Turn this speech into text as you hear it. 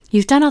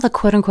You've done all the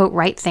quote unquote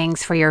right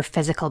things for your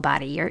physical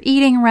body. You're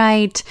eating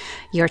right,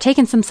 you're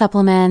taking some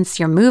supplements,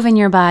 you're moving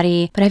your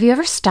body. But have you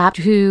ever stopped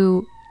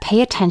to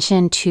pay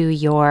attention to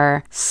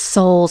your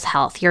soul's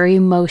health, your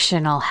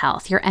emotional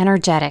health, your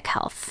energetic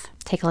health?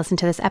 Take a listen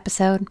to this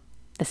episode.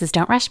 This is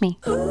Don't Rush Me.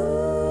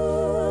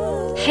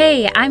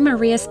 Hey, I'm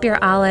Maria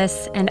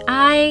Spiralis, and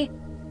I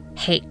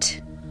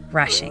hate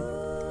rushing.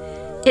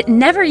 It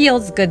never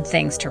yields good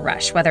things to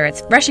rush, whether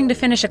it's rushing to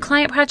finish a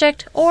client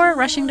project or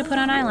rushing to put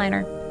on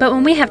eyeliner. But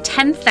when we have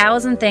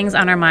 10,000 things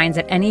on our minds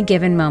at any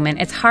given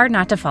moment, it's hard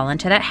not to fall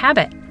into that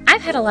habit.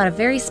 I've had a lot of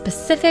very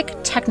specific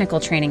technical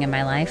training in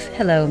my life,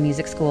 hello,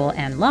 music school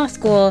and law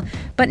school,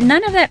 but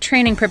none of that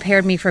training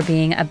prepared me for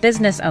being a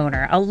business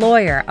owner, a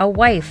lawyer, a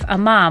wife, a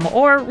mom,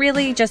 or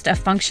really just a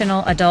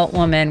functional adult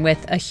woman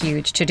with a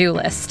huge to-do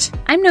list.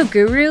 I'm no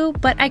guru,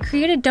 but I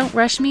created Don't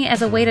Rush Me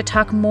as a way to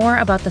talk more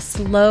about the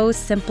slow,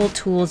 simple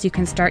tools you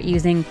can start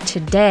using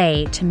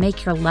today to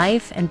make your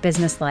life and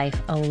business life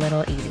a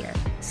little easier.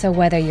 So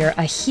whether you're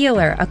a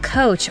healer, a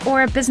coach,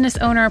 or a business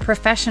owner or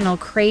professional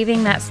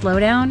craving that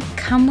slowdown,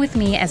 come with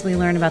me as we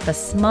learn about the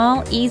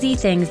small, easy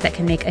things that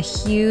can make a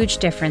huge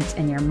difference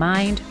in your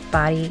mind,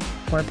 body,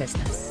 or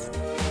business.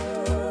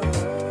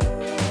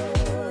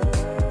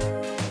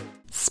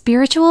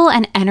 Spiritual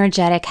and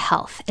energetic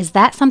health. Is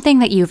that something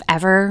that you've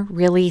ever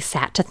really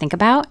sat to think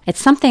about?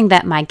 It's something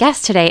that my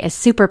guest today is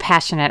super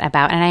passionate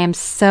about, and I am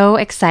so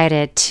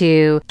excited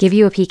to give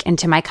you a peek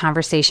into my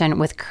conversation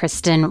with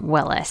Kristen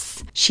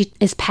Willis. She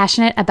is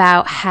passionate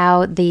about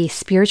how the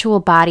spiritual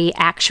body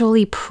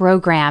actually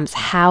programs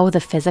how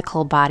the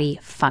physical body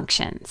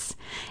functions.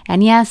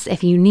 And yes,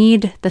 if you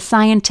need the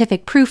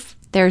scientific proof,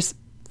 there's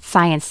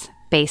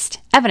science-based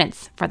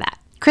evidence for that.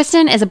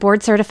 Kristen is a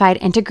board-certified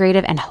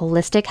integrative and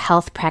holistic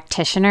health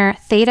practitioner,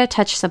 theta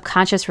touch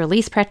subconscious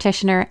release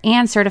practitioner,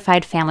 and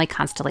certified family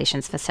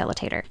constellations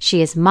facilitator.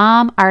 She is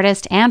mom,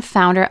 artist, and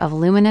founder of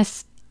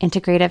Luminous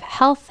Integrative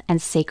Health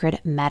and Sacred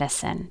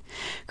Medicine.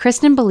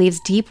 Kristen believes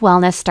deep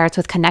wellness starts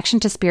with connection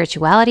to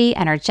spirituality,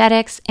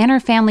 energetics, inner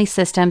family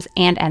systems,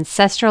 and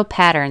ancestral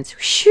patterns.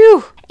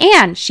 Shoo!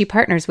 And she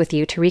partners with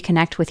you to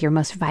reconnect with your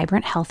most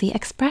vibrant, healthy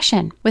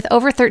expression. With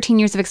over 13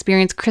 years of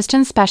experience,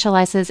 Kristen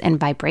specializes in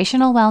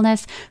vibrational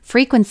wellness,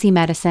 frequency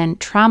medicine,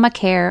 trauma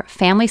care,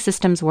 family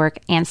systems work,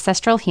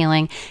 ancestral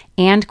healing,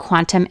 and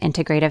quantum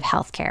integrative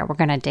healthcare. We're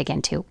going to dig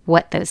into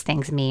what those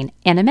things mean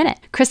in a minute.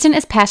 Kristen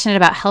is passionate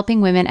about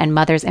helping women and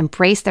mothers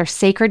embrace their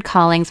sacred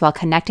callings while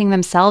connecting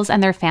themselves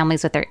and their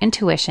families with their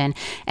intuition,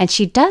 and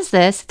she does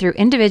this through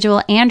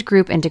individual and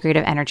group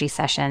integrative energy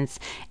sessions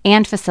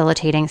and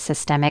facilitating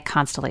systemic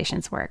constellations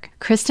work.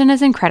 Kristen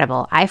is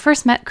incredible. I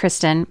first met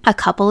Kristen a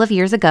couple of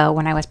years ago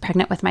when I was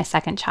pregnant with my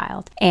second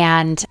child,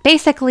 and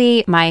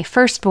basically my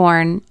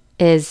firstborn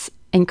is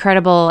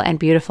incredible and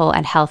beautiful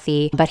and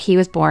healthy, but he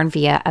was born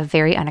via a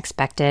very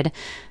unexpected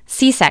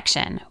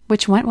C-section,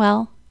 which went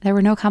well. There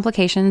were no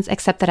complications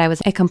except that I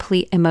was a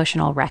complete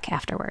emotional wreck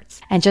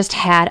afterwards and just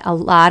had a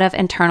lot of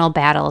internal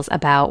battles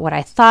about what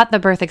I thought the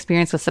birth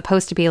experience was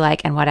supposed to be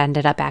like and what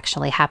ended up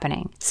actually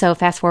happening. So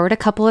fast forward a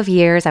couple of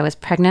years, I was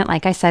pregnant,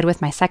 like I said,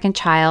 with my second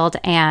child,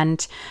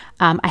 and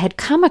I had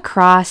come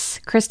across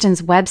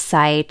Kristen's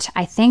website,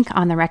 I think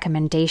on the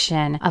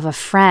recommendation of a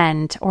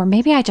friend, or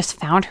maybe I just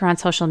found her on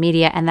social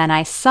media, and then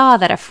I saw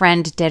that a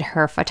friend did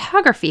her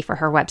photography for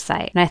her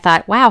website. And I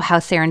thought, wow, how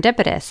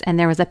serendipitous. And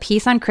there was a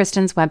piece on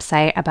Kristen's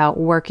website about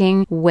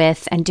working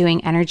with and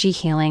doing energy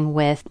healing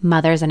with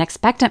mothers and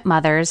expectant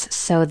mothers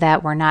so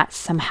that we're not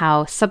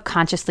somehow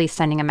subconsciously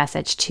sending a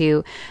message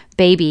to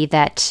baby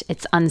that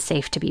it's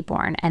unsafe to be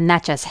born. And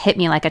that just hit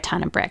me like a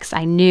ton of bricks.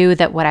 I knew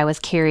that what I was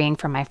carrying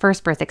from my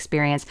first birth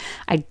experience,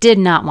 I did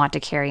not want to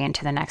carry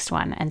into the next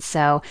one. And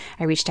so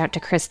I reached out to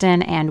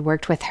Kristen and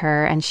worked with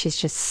her, and she's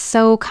just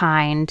so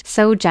kind,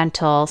 so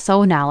gentle,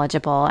 so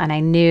knowledgeable. And I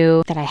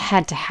knew that I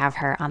had to have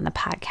her on the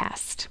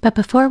podcast. But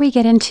before we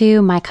get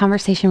into my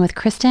conversation with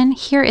Kristen,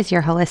 here is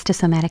your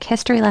holistosomatic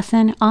history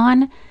lesson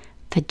on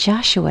the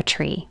Joshua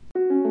tree.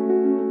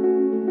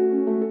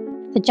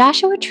 The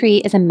Joshua tree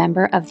is a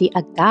member of the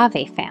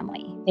agave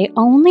family. They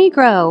only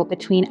grow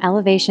between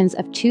elevations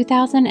of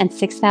 2,000 and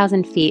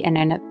 6,000 feet and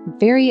in a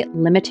very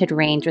limited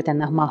range within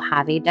the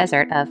Mojave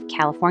Desert of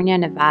California,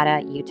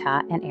 Nevada,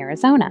 Utah, and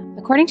Arizona.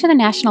 According to the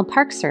National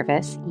Park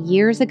Service,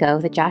 years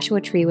ago, the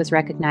Joshua tree was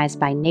recognized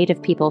by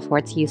Native people for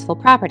its useful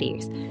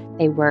properties.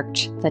 They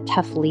worked the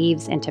tough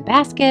leaves into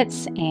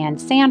baskets and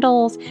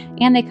sandals,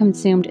 and they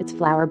consumed its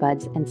flower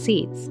buds and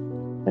seeds.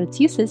 But its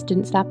uses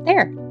didn't stop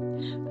there.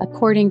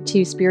 According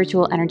to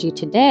Spiritual Energy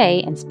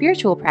Today and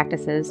spiritual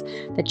practices,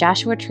 the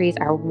Joshua trees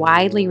are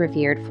widely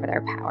revered for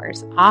their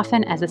powers,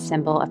 often as a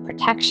symbol of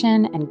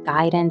protection and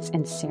guidance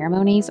in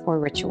ceremonies or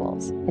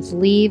rituals. Its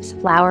leaves,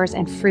 flowers,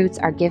 and fruits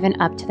are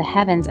given up to the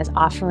heavens as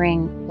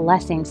offering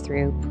blessings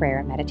through prayer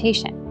and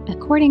meditation.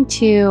 According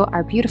to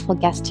our beautiful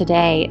guest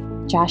today,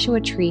 Joshua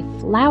tree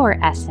flower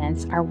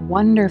essence are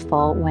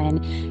wonderful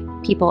when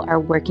people are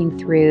working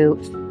through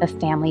the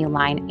family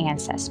line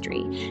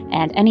ancestry.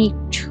 And any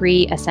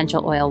tree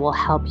essential oil will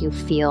help you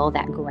feel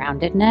that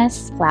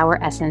groundedness.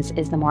 Flower essence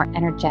is the more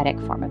energetic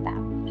form of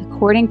that.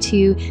 According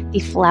to the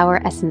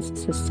Flower Essence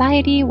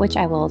Society, which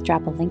I will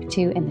drop a link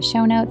to in the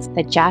show notes,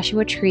 the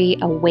Joshua tree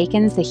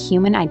awakens the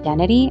human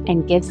identity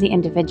and gives the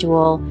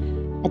individual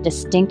a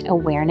distinct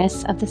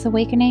awareness of this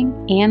awakening.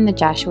 And the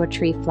Joshua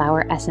tree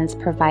flower essence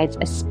provides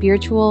a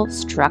spiritual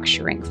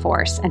structuring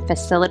force and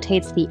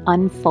facilitates the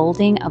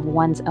unfolding of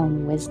one's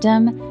own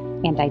wisdom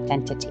and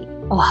identity.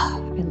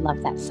 Oh, I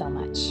love that so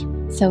much.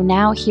 So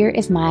now here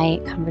is my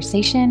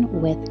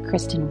conversation with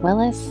Kristen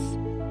Willis.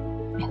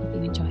 I hope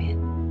you enjoy it.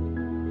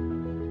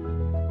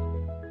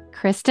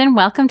 Kristen,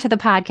 welcome to the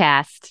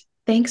podcast.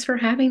 Thanks for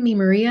having me,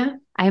 Maria.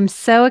 I'm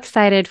so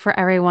excited for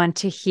everyone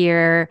to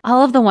hear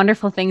all of the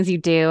wonderful things you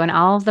do and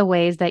all of the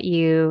ways that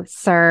you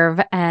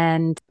serve.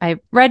 And I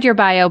read your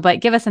bio,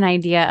 but give us an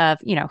idea of,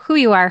 who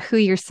you are, who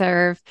you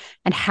serve,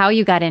 and how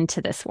you got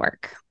into this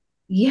work.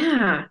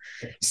 Yeah.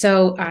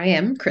 So I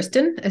am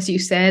Kristen, as you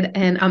said,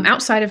 and I'm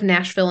outside of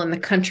Nashville in the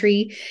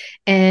country.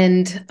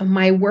 And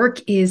my work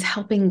is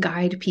helping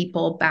guide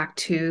people back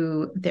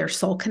to their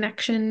soul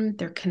connection,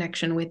 their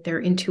connection with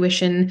their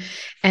intuition,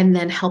 and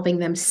then helping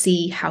them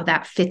see how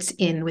that fits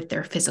in with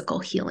their physical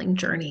healing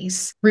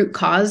journeys. Root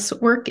cause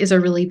work is a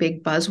really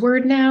big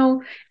buzzword now.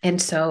 And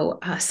so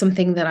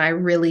something that I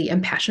really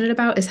am passionate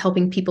about is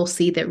helping people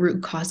see that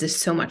root cause is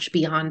so much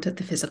beyond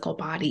the physical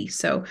body.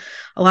 So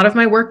a lot of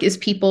my work is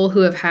people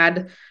who have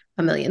had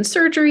a million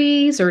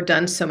surgeries or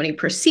done so many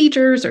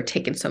procedures or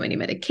taken so many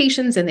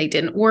medications and they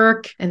didn't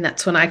work. And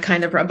that's when I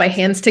kind of rub my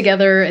hands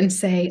together and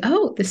say,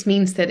 oh, this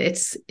means that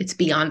it's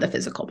beyond the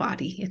physical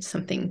body. It's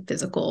something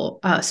physical,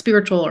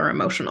 spiritual or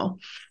emotional.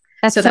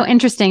 That's so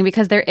interesting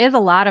because there is a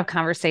lot of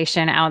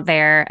conversation out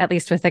there, at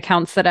least with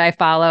accounts that I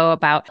follow,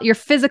 about your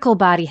physical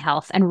body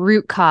health and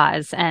root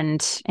cause and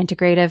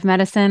integrative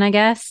medicine, I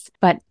guess,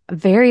 but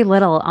very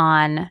little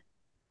on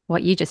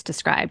what you just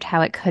described, how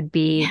it could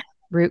be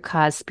root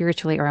cause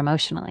spiritually or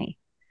emotionally.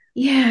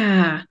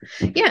 Yeah.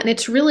 Yeah. And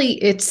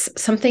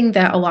it's something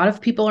that a lot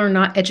of people are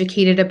not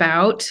educated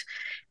about.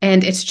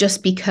 And it's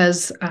just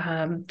because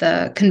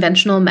the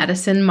conventional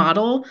medicine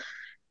model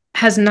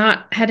has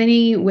not had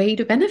any way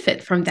to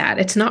benefit from that.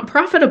 It's not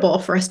profitable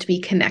for us to be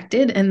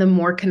connected. And the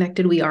more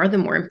connected we are, the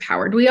more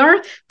empowered we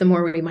are, the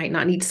more we might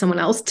not need someone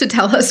else to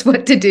tell us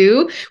what to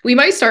do. We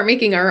might start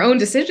making our own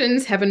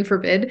decisions, heaven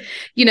forbid,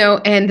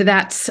 and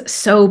that's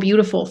so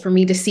beautiful for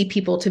me to see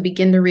people to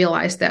begin to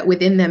realize that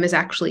within them is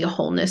actually a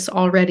wholeness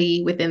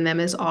already, within them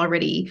is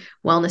already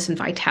wellness and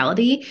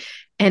vitality.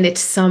 And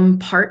it's some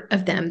part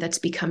of them that's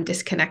become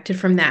disconnected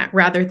from that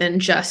rather than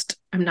just,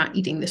 I'm not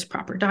eating this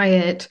proper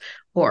diet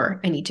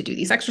or I need to do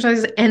these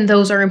exercises. And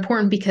those are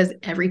important because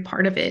every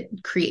part of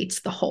it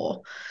creates the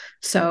whole.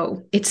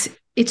 So it's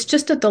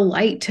just a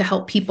delight to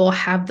help people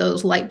have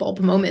those light bulb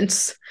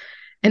moments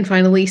and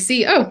finally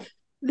see, oh,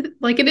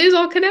 like it is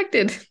all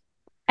connected.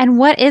 And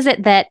what is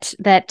it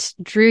that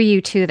drew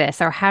you to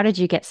this, or how did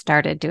you get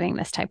started doing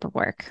this type of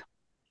work?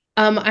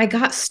 I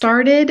got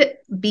started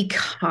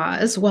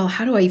because,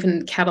 how do I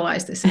even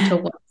catalyze this into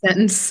one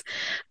sentence?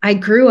 I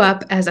grew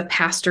up as a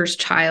pastor's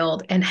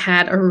child and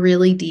had a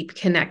really deep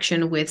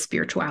connection with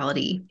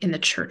spirituality in the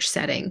church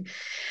setting.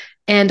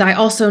 And I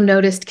also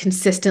noticed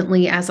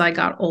consistently as I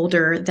got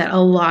older that a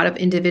lot of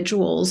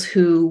individuals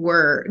who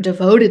were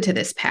devoted to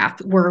this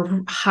path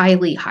were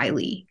highly,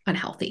 highly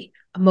unhealthy,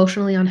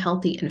 emotionally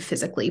unhealthy and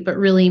physically, but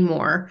really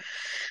more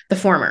the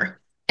former.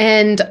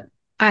 And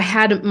I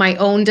had my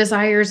own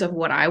desires of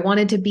what I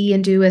wanted to be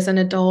and do as an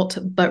adult,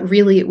 but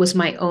really it was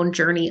my own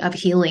journey of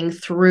healing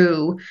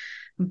through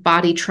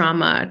body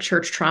trauma,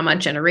 church trauma,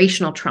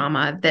 generational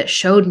trauma that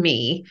showed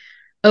me,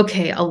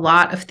 okay, a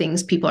lot of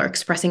things people are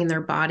expressing in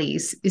their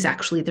bodies is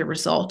actually the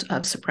result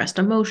of suppressed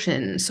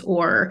emotions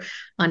or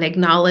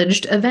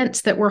unacknowledged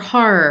events that were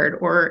hard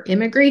or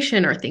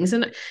immigration or things.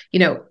 And,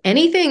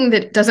 anything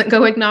that doesn't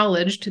go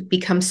acknowledged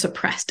becomes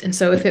suppressed. And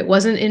so if it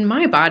wasn't in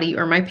my body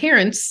or my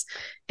parents',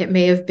 it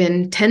may have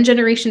been 10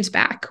 generations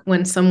back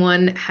when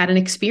someone had an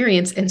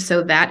experience. And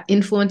so that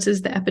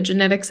influences the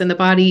epigenetics in the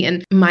body.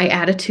 And my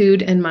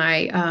attitude and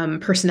my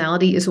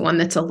personality is one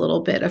that's a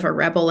little bit of a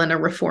rebel and a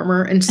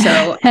reformer. And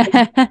so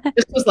I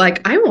just was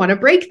like, I want to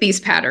break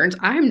these patterns.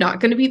 I'm not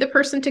going to be the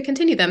person to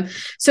continue them.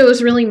 So it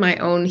was really my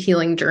own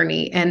healing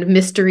journey and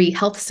mystery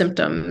health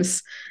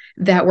symptoms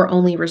that were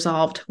only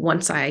resolved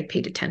once I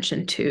paid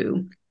attention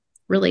to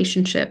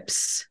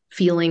relationships,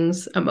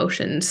 feelings,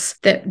 emotions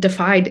that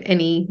defied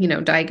any,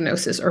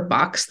 diagnosis or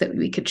box that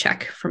we could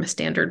check from a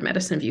standard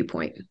medicine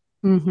viewpoint.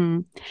 Mm-hmm.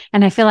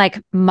 And I feel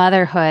like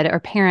motherhood or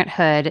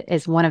parenthood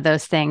is one of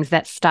those things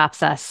that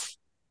stops us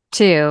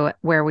too,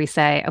 where we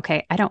say,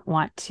 okay, I don't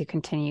want to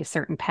continue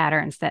certain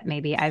patterns that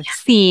maybe I've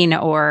seen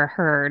or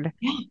heard.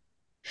 Yeah.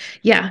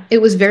 Yeah, it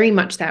was very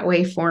much that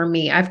way for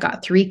me. I've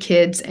got three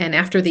kids, and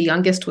after the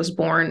youngest was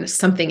born,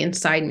 something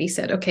inside me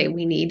said, okay,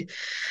 we need,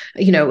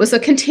 it was a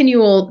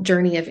continual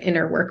journey of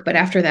inner work. But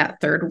after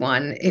that third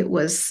one, it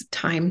was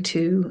time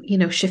to,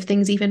 shift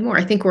things even more.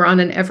 I think we're on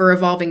an ever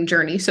evolving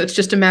journey. So it's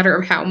just a matter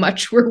of how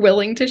much we're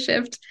willing to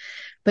shift.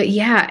 But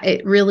yeah,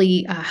 it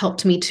really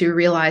helped me to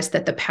realize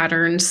that the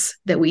patterns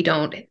that we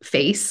don't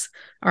face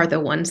are the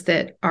ones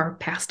that are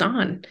passed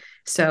on.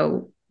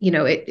 So,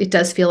 it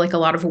does feel like a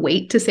lot of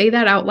weight to say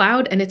that out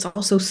loud. And it's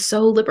also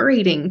so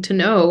liberating to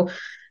know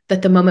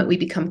that the moment we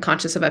become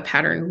conscious of a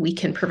pattern, we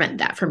can prevent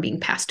that from being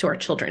passed to our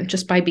children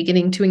just by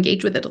beginning to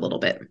engage with it a little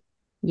bit.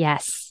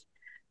 Yes.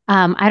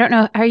 I don't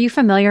know. Are you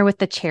familiar with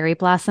the cherry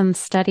blossom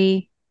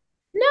study?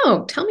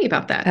 No, tell me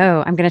about that.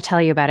 Oh, I'm going to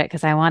tell you about it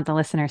because I want the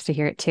listeners to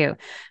hear it too.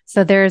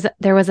 So there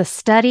was a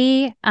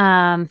study,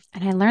 and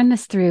I learned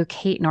this through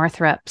Kate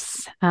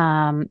Northrup's.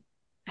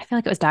 I feel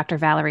like it was Dr.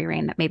 Valerie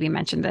Rain that maybe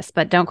mentioned this,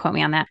 but don't quote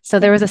me on that. So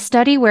there was a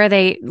study where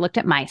they looked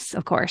at mice,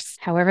 of course.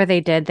 However,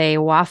 they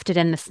wafted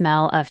in the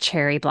smell of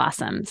cherry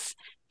blossoms.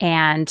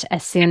 And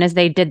as soon as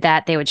they did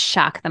that, they would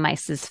shock the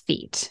mice's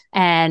feet.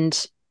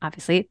 And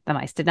obviously, the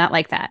mice did not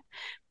like that.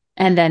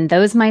 And then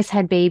those mice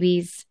had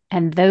babies,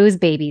 and those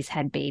babies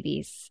had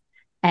babies.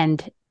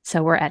 And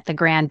so we're at the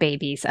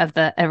grandbabies of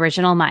the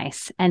original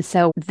mice. And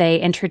so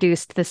they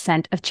introduced the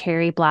scent of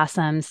cherry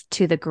blossoms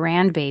to the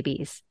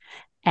grandbabies.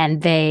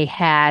 And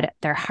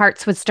their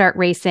hearts would start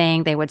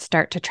racing. They would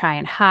start to try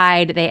and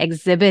hide. They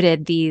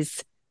exhibited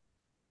these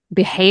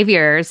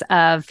behaviors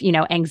of,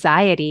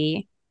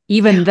 anxiety,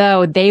 even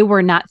though they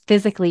were not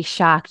physically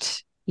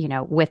shocked,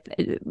 with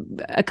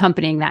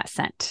accompanying that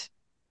scent.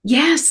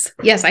 Yes.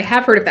 Yes. I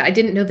have heard of that. I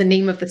didn't know the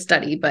name of the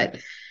study, but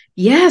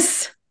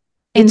yes,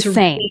 it's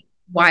insane. Really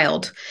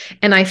wild.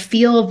 And I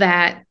feel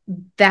that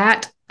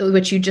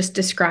what you just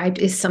described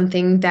is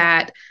something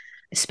that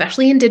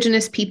especially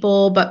Indigenous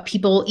people, but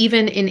people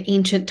even in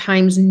ancient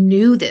times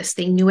knew this.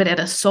 They knew it at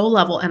a soul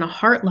level and a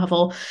heart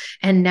level.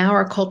 And now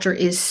our culture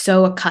is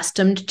so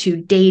accustomed to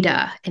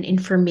data and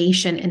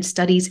information and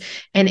studies.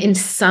 And in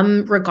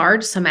some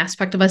regards, some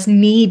aspect of us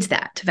needs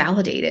that to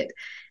validate it.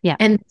 Yeah.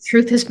 And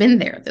truth has been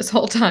there this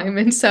whole time.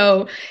 And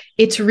so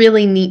it's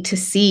really neat to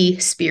see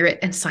spirit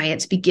and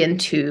science but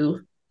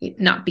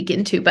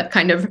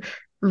kind of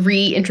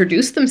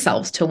reintroduce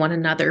themselves to one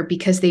another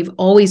because they've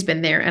always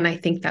been there. And I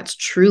think that's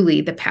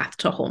truly the path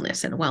to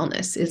wholeness and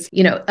wellness is,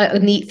 a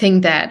neat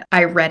thing that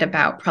I read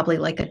about probably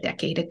like a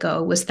decade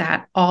ago was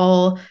that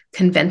all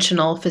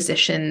conventional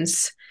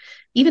physicians,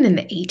 even in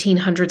the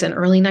 1800s and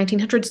early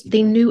 1900s,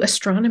 they knew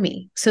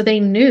astronomy. So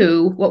they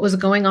knew what was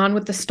going on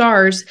with the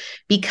stars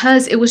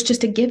because it was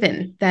just a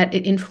given that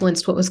it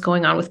influenced what was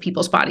going on with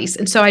people's bodies.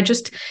 And so I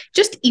just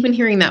even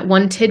hearing that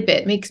one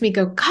tidbit makes me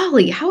go,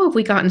 golly, how have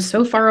we gotten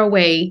so far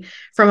away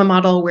from a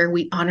model where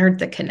we honored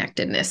the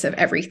connectedness of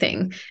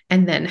everything?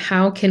 And then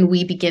how can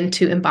we begin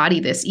to embody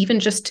this?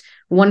 Even just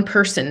one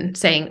person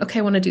saying, okay,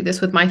 I want to do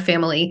this with my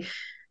family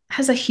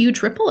has a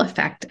huge ripple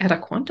effect at a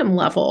quantum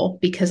level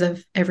because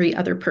of every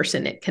other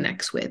person it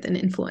connects with and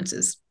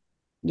influences.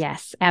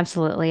 Yes,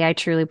 absolutely. I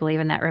truly believe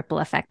in that ripple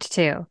effect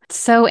too.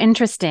 So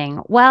interesting.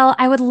 Well,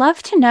 I would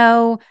love to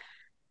know,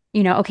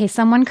 okay,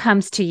 someone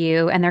comes to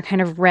you and they're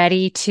kind of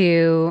ready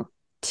to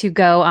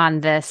go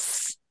on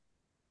this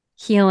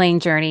healing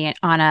journey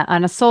on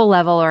a soul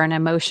level or an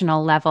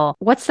emotional level.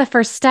 What's the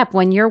first step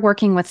when you're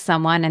working with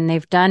someone and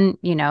they've done,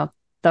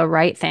 the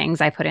right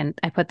things? I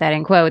put that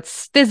in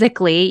quotes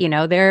physically,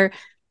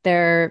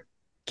 they're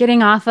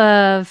getting off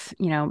of,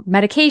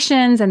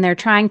 medications and they're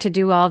trying to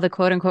do all the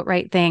quote unquote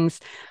right things.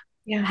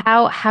 Yeah.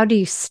 How do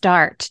you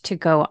start to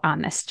go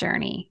on this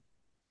journey?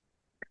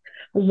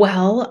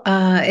 Well,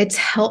 it's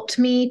helped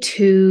me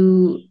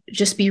to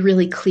just be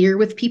really clear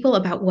with people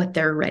about what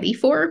they're ready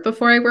for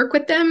before I work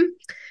with them.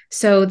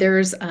 So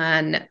there's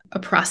a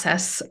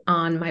process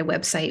on my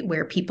website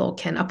where people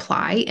can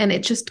apply, and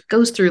it just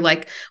goes through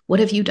like, what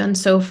have you done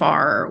so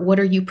far? What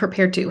are you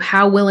prepared to?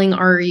 How willing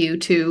are you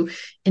to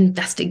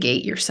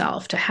investigate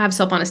yourself, to have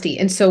self-honesty?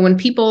 And so when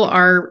people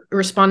are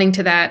responding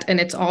to that and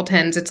it's all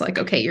tens, it's like,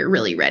 okay, you're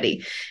really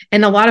ready.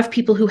 And a lot of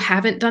people who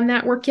haven't done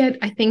that work yet,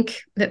 I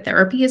think that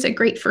therapy is a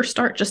great first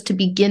start just to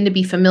begin to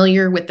be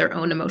familiar with their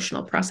own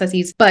emotional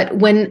processes. But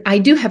when I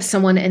do have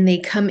someone and they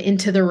come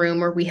into the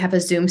room or we have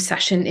a Zoom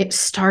session, it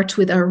starts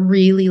with a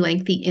really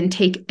lengthy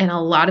intake. And a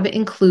lot of it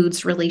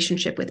includes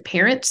relationship with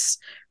parents,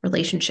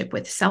 relationship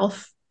with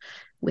self,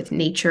 with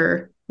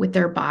nature, with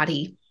their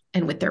body,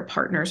 and with their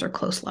partners or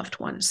close loved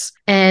ones.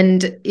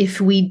 And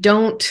if we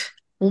don't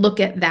look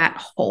at that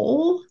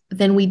whole,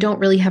 then we don't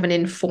really have an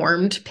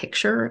informed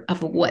picture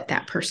of what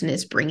that person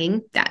is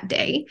bringing that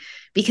day,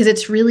 because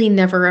it's really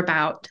never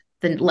about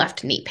the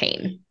left knee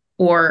pain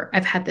or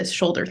I've had this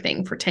shoulder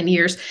thing for 10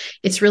 years.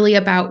 It's really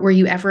about, were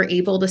you ever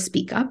able to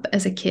speak up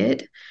as a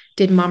kid?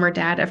 Did mom or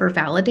dad ever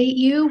validate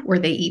you? Were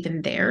they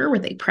even there? Were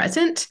they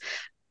present?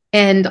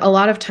 And a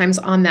lot of times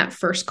on that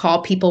first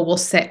call, people will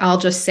say, I'll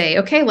just say,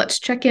 okay, let's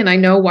check in. I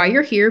know why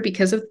you're here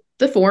because of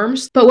the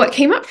forms, but what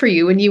came up for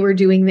you when you were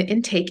doing the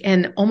intake?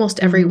 And almost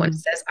everyone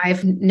says,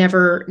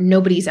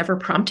 nobody's ever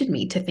prompted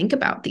me to think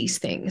about these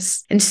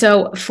things. And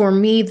so for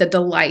me, the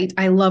delight,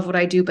 I love what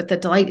I do, but the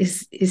delight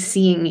is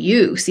seeing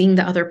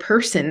the other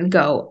person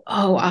go,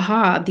 oh,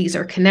 aha, these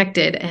are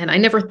connected. And I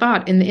never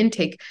thought in the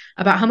intake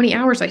about how many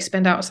hours I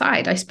spend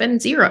outside. I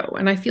spend 0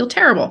 and I feel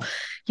terrible,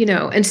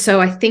 And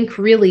so I think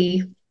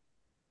really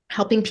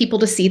helping people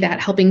to see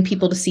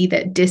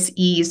that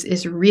dis-ease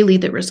is really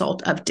the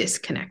result of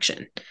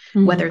disconnection,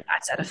 whether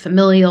that's at a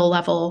familial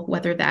level,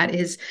 whether that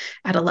is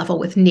at a level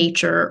with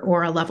nature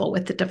or a level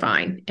with the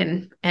divine,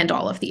 and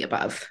all of the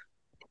above.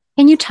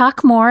 Can you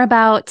talk more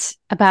about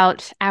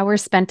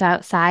hours spent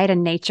outside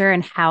and nature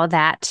and how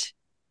that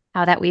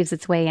weaves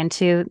its way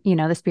into,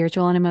 the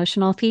spiritual and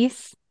emotional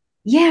piece?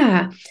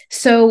 Yeah.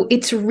 So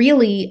it's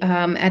really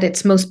at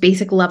its most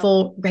basic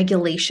level,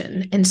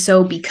 regulation. And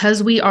so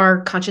because we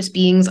are conscious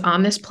beings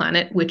on this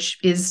planet, which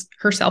is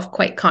herself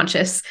quite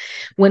conscious,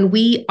 when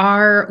we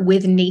are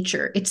with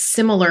nature, it's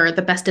similar.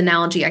 The best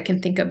analogy I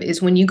can think of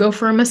is when you go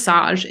for a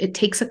massage, it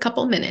takes a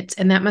couple minutes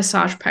and that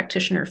massage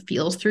practitioner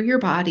feels through your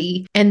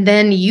body. And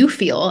then you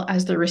feel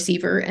as the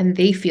receiver and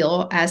they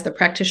feel as the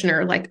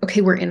practitioner, like, okay,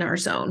 we're in our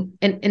zone.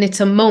 And it's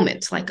a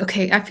moment like,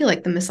 okay, I feel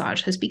like the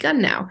massage has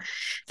begun now.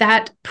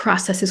 That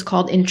process is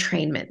called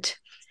entrainment.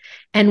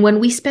 And when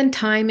we spend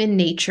time in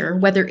nature,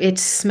 whether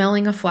it's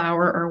smelling a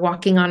flower or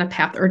walking on a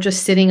path or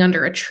just sitting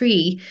under a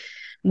tree,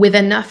 with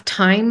enough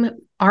time,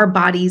 our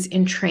bodies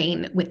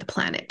entrain with the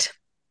planet.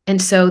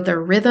 And so the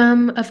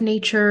rhythm of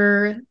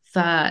nature,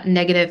 the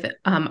negative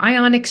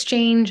ion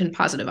exchange and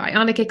positive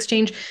ionic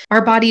exchange,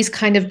 our bodies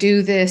kind of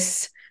do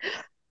this.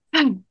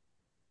 Settling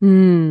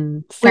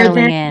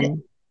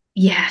in.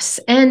 Yes.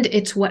 And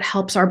it's what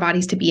helps our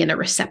bodies to be in a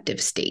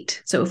receptive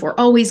state. So if we're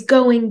always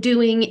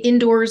doing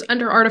indoors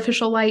under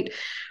artificial light,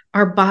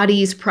 our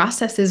body's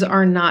processes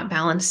are not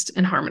balanced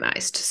and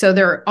harmonized. So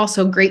there are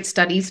also great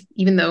studies,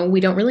 even though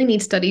we don't really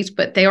need studies,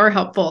 but they are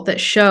helpful,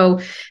 that show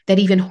that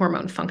even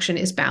hormone function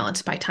is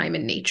balanced by time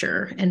in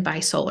nature and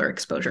by solar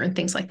exposure and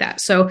things like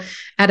that. So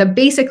at a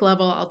basic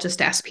level, I'll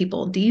just ask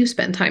people, do you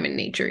spend time in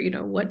nature?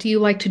 What do you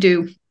like to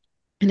do?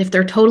 And if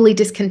they're totally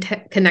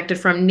disconnected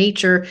from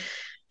nature,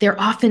 they're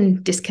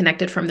often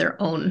disconnected from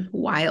their own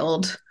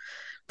wild,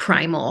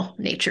 primal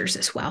natures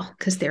as well,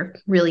 because they're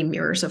really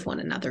mirrors of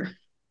one another.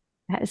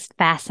 That is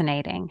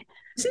fascinating.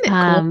 Isn't it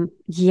cool?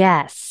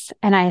 Yes.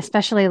 And I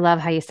especially love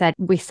how you said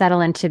we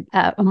settle into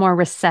a more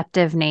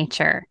receptive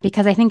nature,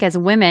 because I think as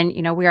women,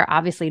 we are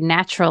obviously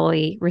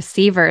naturally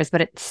receivers,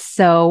 but it's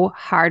so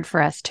hard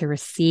for us to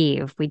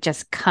receive. We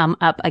just come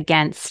up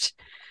against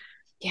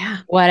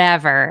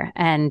whatever,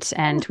 and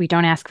we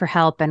don't ask for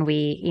help, and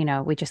we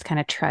just kind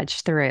of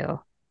trudge through.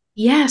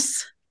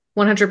 Yes,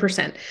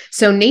 100%.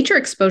 So nature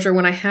exposure,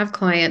 when I have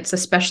clients,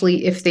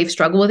 especially if they've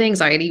struggled with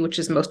anxiety, which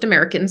is most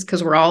Americans,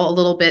 because we're all a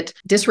little bit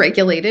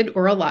dysregulated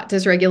or a lot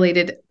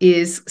dysregulated,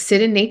 is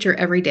sit in nature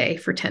every day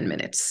for 10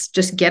 minutes.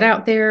 Just get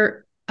out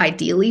there,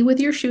 ideally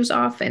with your shoes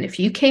off. And if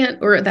you can't,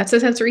 or that's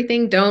a sensory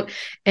thing, don't.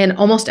 And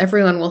almost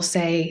everyone will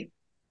say,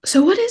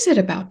 so what is it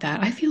about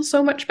that? I feel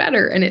so much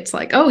better. And it's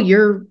like, oh,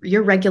 you're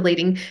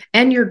regulating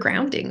and you're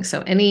grounding.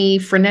 So any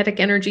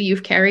frenetic energy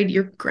you've carried,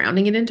 you're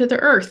grounding it into the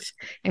earth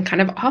and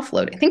kind of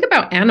offloading. Think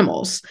about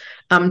animals,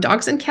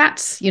 dogs and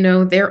cats,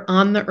 they're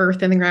on the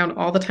earth and the ground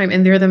all the time,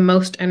 and they're the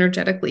most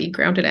energetically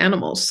grounded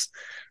animals.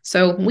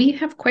 So we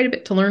have quite a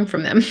bit to learn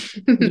from them.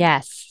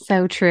 Yes,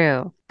 so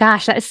true.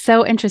 Gosh, that is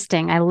so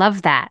interesting. I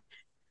love that.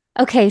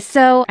 Okay,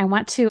 so I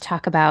want to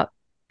talk about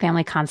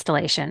family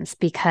constellations,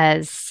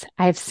 because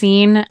I've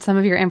seen some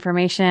of your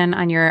information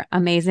on your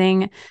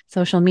amazing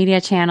social media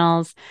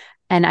channels,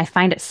 and I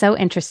find it so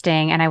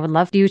interesting. And I would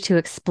love you to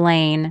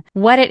explain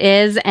what it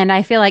is. And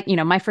I feel like,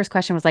 my first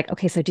question was like,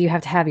 okay, so do you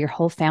have to have your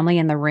whole family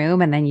in the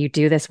room and then you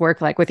do this work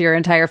like with your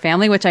entire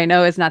family, which I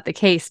know is not the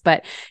case,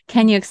 but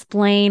can you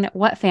explain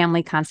what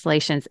family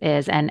constellations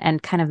is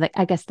and kind of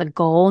the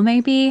goal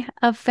maybe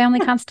of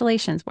family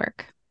constellations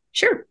work?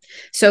 Sure.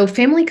 So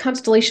family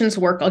constellations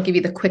work, I'll give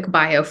you the quick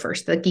bio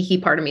first. The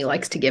geeky part of me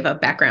likes to give a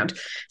background.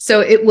 So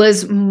it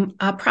was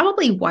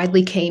probably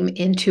widely came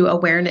into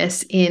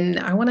awareness in,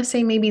 I want to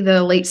say maybe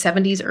the late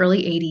 70s,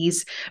 early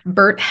 80s.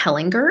 Bert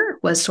Hellinger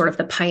was sort of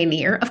the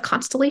pioneer of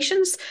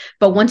constellations.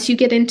 But once you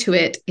get into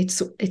it,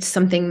 it's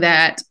something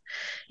that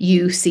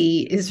you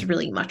see is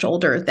really much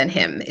older than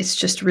him. It's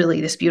just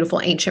really this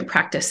beautiful ancient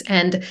practice.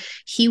 And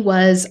he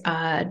was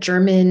a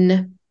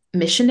German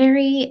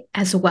missionary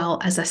as well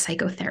as a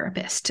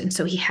psychotherapist. And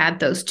so he had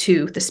those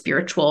two, the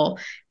spiritual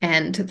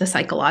and the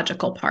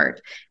psychological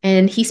part.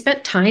 And he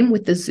spent time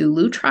with the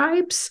Zulu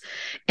tribes.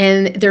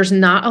 And there's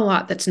not a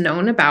lot that's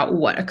known about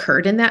what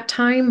occurred in that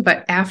time.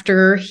 But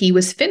after he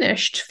was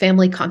finished,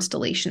 family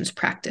constellations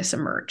practice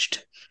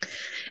emerged.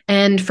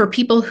 And for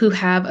people who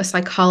have a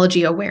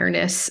psychology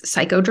awareness,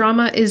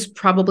 psychodrama is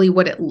probably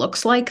what it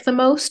looks like the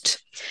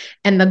most.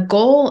 And the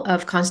goal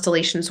of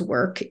constellations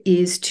work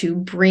is to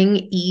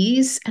bring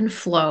ease and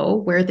flow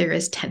where there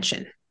is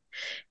tension.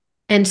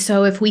 And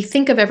so if we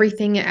think of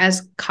everything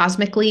as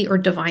cosmically or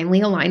divinely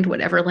aligned,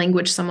 whatever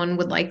language someone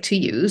would like to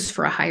use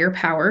for a higher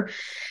power,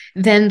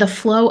 then the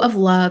flow of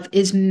love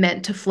is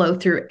meant to flow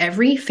through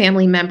every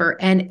family member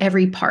and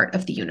every part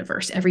of the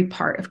universe, every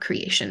part of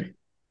creation.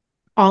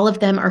 All of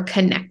them are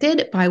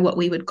connected by what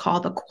we would call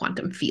the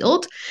quantum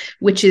field,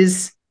 which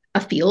is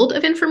a field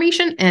of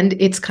information, and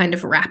it's kind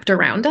of wrapped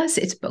around us.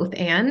 It's both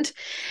and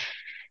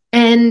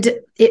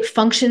it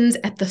functions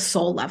at the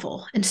soul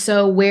level. And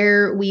so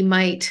where we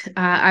might,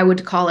 I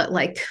would call it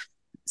like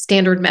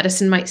standard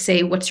medicine might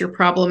say, what's your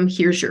problem?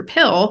 Here's your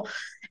pill.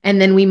 And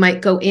then we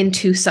might go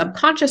into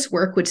subconscious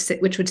work,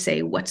 which would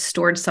say what's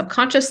stored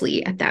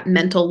subconsciously at that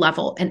mental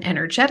level and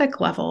energetic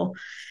level.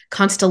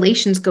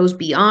 Constellations goes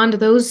beyond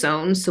those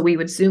zones. So we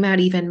would zoom out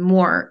even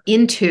more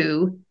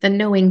into the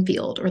knowing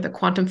field or the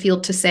quantum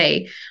field to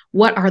say,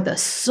 what are the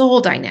soul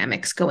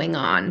dynamics going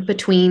on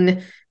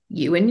between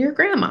you and your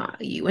grandma,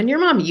 you and your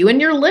mom, you and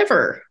your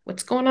liver?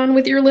 What's going on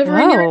with your liver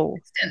and your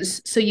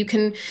intestines? So you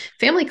can,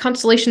 family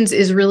constellations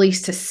is really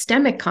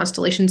systemic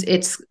constellations.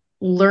 It's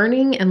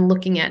learning and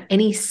looking at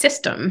any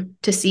system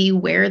to see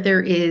where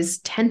there is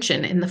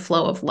tension in the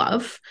flow of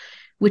love,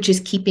 which is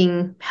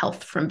keeping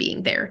health from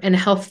being there. And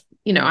health,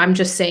 I'm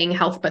just saying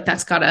health, but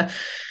that's got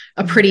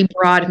a pretty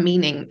broad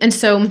meaning. And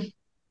so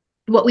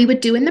what we would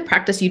do in the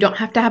practice, you don't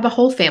have to have a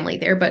whole family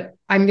there, but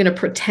I'm going to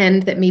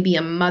pretend that maybe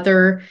a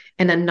mother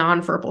and a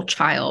nonverbal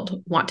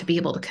child want to be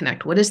able to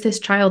connect. What does this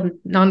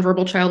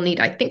nonverbal child need?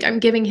 I think I'm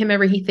giving him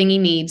everything he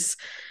needs,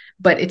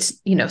 but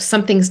it's,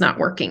 something's not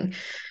working.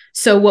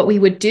 So what we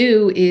would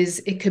do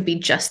is it could be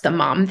just the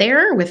mom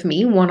there with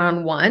me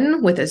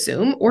one-on-one with a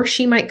Zoom, or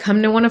she might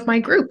come to one of my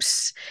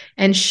groups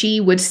and she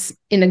would,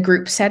 in a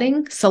group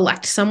setting,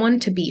 select someone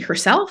to be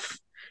herself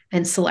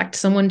and select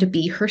someone to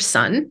be her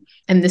son.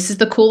 And this is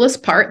the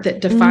coolest part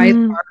that defies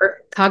our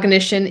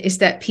cognition, is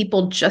that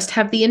people just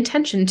have the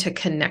intention to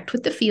connect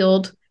with the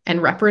field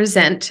and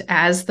represent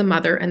as the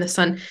mother and the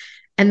son.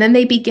 And then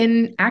they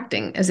begin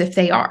acting as if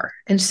they are.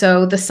 And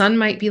so the son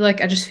might be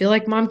like, I just feel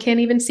like mom can't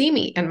even see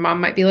me. And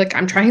mom might be like,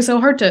 I'm trying so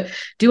hard to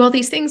do all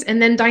these things.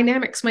 And then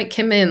dynamics might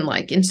come in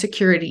like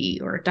insecurity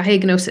or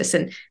diagnosis,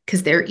 and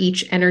because they're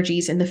each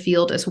energies in the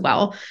field as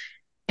well.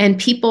 And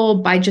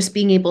people, by just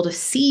being able to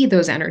see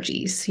those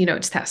energies,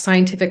 it's that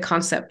scientific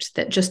concept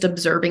that just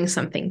observing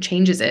something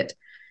changes it,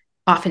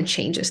 often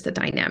changes the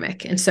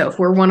dynamic. And so if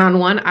we're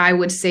one-on-one, I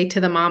would say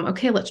to the mom,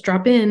 okay, let's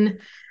drop in.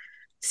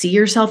 See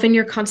yourself in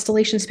your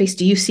constellation space.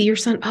 Do you see your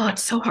son? Oh,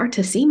 it's so hard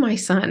to see my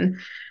son.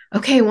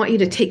 Okay, I want you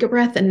to take a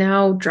breath and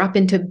now drop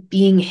into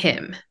being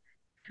him.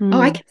 Oh,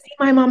 I can see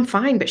my mom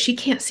fine, but she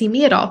can't see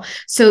me at all.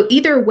 So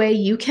either way,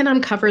 you can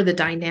uncover the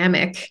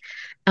dynamic.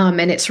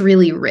 And it's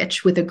really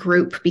rich with a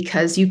group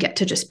because you get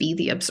to just be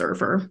the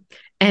observer.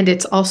 And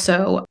it's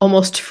also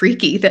almost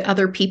freaky that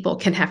other people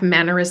can have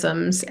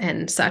mannerisms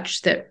and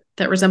such that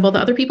resemble the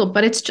other people.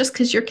 But it's just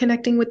because you're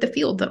connecting with the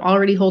field that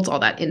already holds all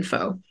that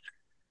info.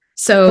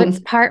 So it's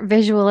part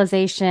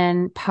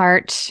visualization,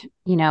 part,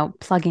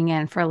 plugging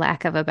in, for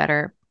lack of a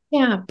better.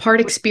 Yeah,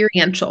 part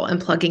experiential and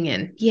plugging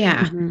in.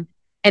 Yeah. Mm-hmm.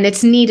 And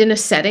it's neat in a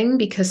setting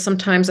because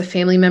sometimes a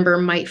family member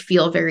might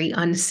feel very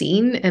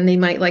unseen and they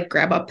might like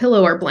grab a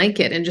pillow or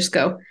blanket and just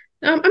go,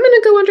 I'm going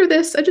to go under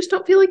this. I just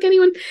don't feel like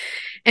anyone.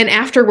 And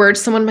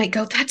afterwards, someone might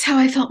go, that's how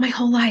I felt my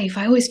whole life.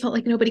 I always felt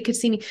like nobody could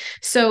see me.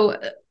 So,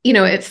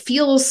 it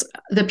feels,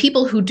 the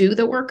people who do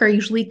the work are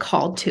usually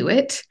called to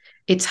it.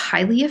 It's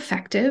highly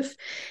effective.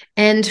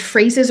 And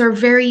phrases are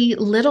very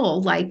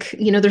little, like,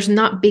 there's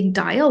not big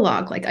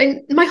dialogue. Like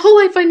my whole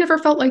life, I never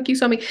felt like you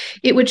saw me.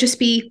 It would just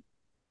be,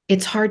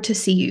 it's hard to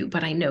see you,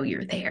 but I know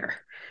you're there.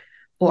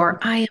 Or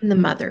I am the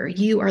mother,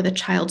 you are the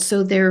child.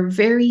 So they're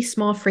very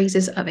small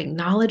phrases of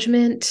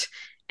acknowledgement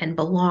and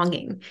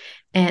belonging.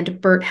 And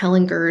Bert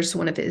Hellinger's,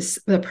 one of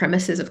the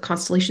premises of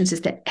constellations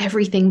is that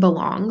everything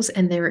belongs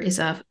and there is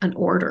an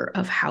order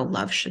of how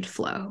love should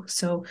flow.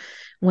 So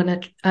when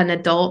an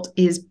adult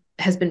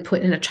has been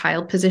put in a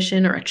child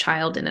position or a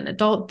child in an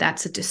adult,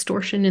 that's a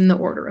distortion in the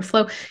order of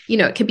flow.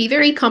 It can be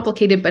very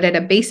complicated, but at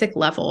a basic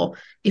level,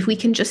 if we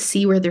can just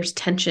see where there's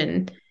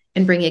tension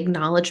and bring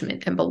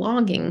acknowledgement and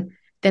belonging,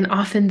 then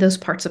often those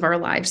parts of our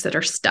lives that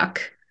are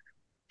stuck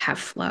have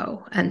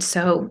flow. And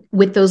so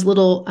with those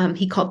little,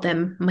 he called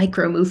them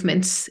micro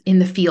movements in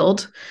the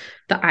field,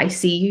 the I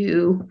see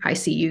you,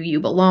 you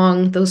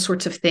belong, those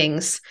sorts of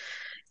things,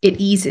 it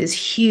eases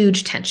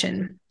huge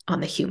tension on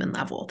the human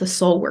level. The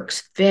soul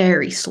works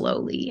very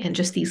slowly, and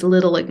just these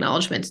little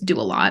acknowledgements do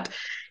a lot.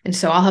 And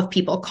so I'll have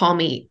people call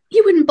me,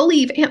 you wouldn't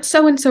believe Aunt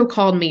so-and-so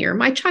called me, or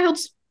my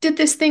child's did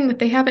this thing that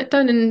they haven't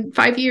done in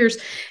 5 years.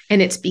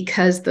 And it's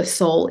because the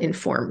soul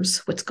informs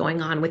what's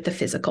going on with the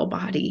physical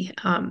body.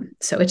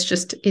 So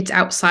it's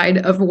outside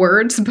of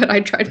words, but I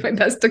tried my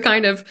best to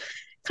kind of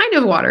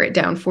water it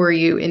down for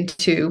you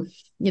into,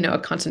 a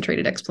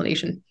concentrated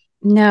explanation.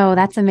 No,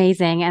 that's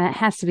amazing. And it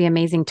has to be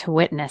amazing to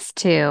witness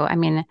too. I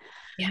mean,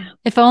 yeah.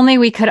 If only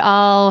we could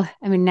all,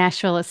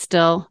 Nashville is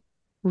still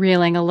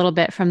reeling a little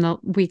bit from the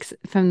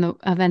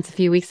events a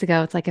few weeks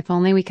ago. It's like, if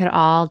only we could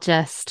all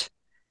just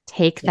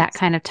take that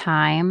kind of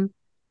time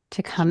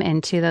to come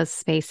into those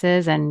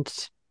spaces, and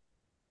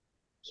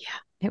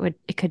Yeah.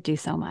 it could do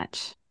so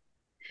much.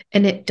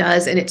 And it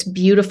does. And it's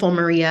beautiful,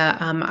 Maria.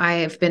 I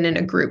have been in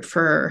a group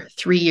for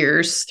 3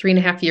 years,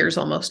 3.5 years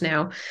almost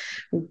now,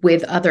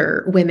 with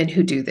other women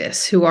who do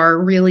this, who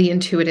are really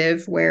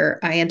intuitive, where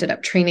I ended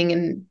up training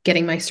and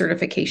getting my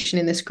certification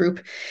in this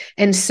group.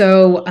 And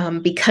so,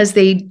 because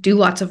they do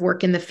lots of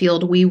work in the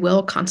field, we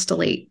will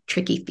constellate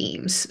tricky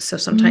themes. So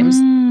sometimes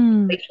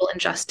racial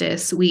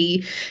injustice.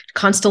 We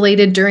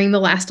constellated during the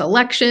last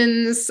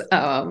elections,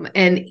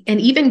 and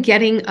even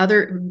getting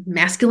other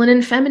masculine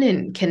and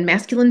feminine. Can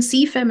masculine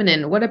see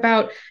feminine? What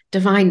about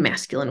divine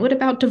masculine? What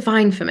about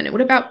divine feminine?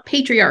 What about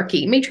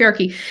patriarchy,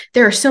 matriarchy?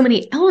 There are so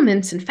many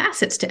elements and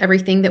facets to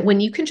everything that when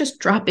you can just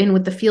drop in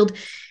with the field,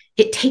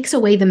 it takes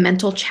away the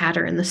mental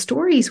chatter and the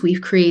stories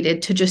we've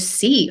created to just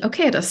see,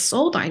 okay, at a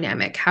soul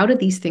dynamic, how do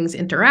these things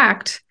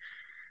interact?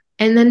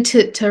 And then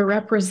to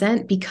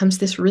represent becomes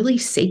this really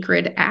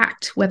sacred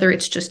act, whether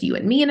it's just you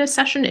and me in a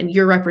session and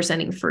you're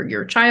representing for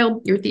your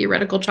child, your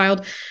theoretical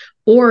child,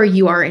 or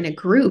you are in a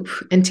group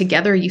and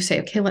together you say,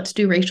 okay, let's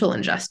do racial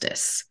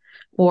injustice.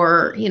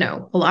 Or,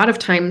 a lot of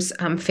times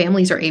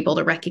families are able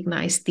to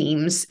recognize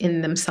themes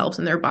in themselves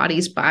and their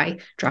bodies by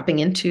dropping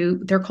into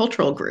their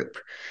cultural group.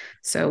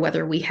 So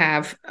whether we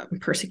have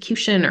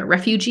persecution or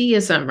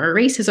refugeeism or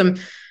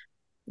racism,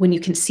 when you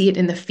can see it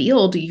in the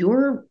field,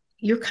 you're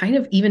kind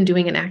of even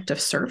doing an act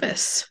of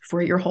service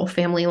for your whole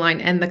family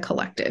line and the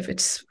collective.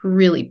 It's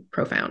really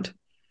profound.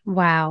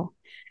 Wow.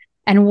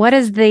 And what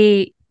is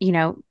the,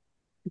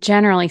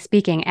 generally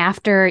speaking,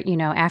 after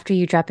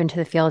you drop into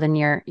the field and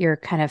you're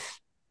kind of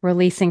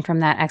releasing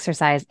from that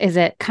exercise, is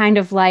it kind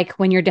of like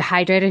when you're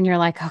dehydrated and you're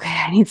like, okay,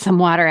 I need some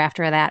water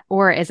after that?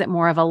 Or is it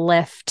more of a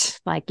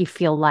lift, like you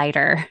feel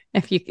lighter,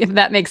 if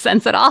that makes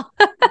sense at all?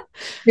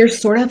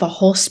 There's sort of a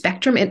whole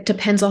spectrum. It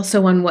depends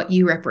also on what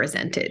you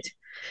represented.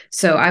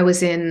 So I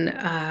was in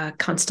a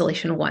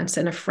constellation once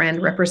and a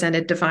friend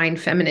represented divine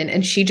feminine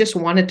and she just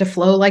wanted to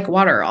flow like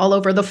water all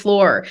over the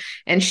floor.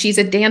 And she's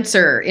a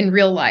dancer in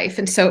real life.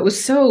 And so it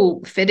was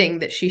so fitting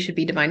that she should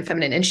be divine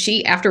feminine. And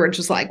she afterwards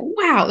was like,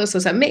 wow, this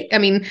was amazing. I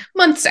mean,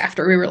 months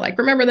after we were like,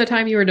 remember the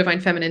time you were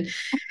divine feminine?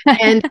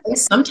 And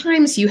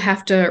sometimes you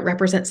have to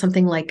represent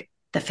something like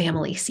the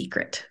family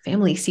secret.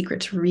 Family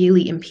secrets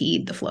really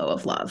impede the flow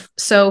of love.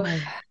 So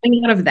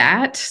coming out of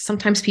that,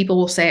 sometimes people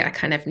will say, I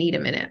kind of need a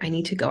minute. I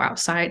need to go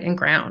outside and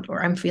ground,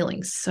 or I'm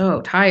feeling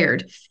so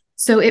tired.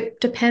 So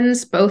it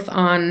depends both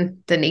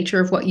on the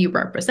nature of what you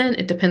represent.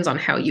 It depends on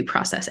how you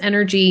process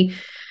energy.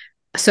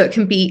 So it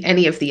can be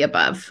any of the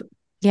above.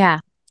 Yeah.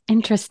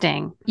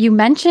 Interesting. You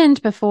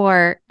mentioned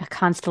before a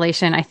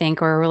constellation, I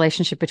think, or a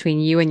relationship between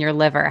you and your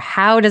liver.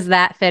 How does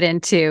that fit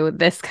into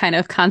this kind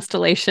of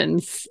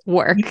constellations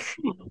work?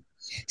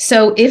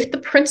 So if the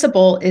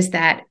principle is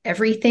that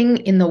everything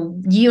in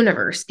the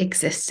universe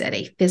exists at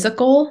a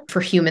physical, for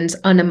humans,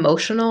 an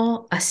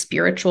emotional, a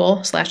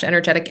spiritual /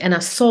 energetic, and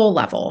a soul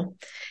level,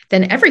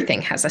 then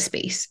everything has a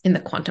space in the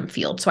quantum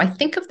field. So I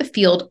think of the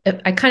field,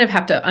 I kind of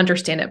have to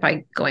understand it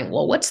by going,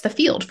 well, what's the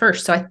field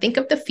first? So I think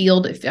of the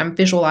field, if I'm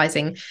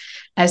visualizing,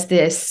 as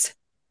this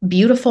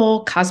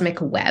beautiful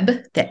cosmic web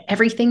that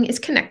everything is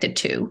connected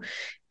to.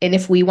 And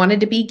if we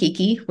wanted to be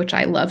geeky, which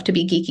I love to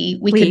be geeky,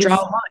 we could draw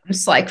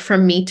lines like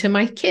from me to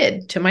my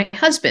kid, to my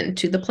husband,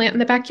 to the plant in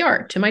the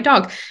backyard, to my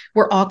dog.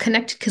 We're all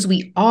connected because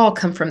we all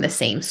come from the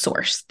same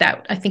source.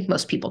 That I think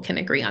most people can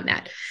agree on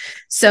that.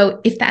 So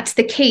if that's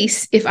the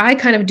case, if I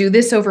kind of do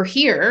this over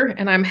here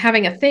and I'm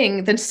having a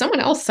thing, then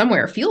someone else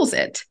somewhere feels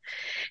it.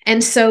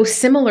 And so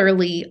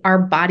similarly, our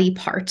body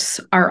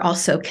parts are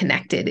also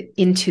connected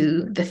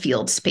into the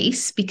field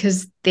space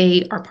because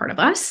they are part of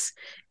us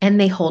and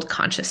they hold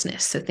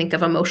consciousness. So think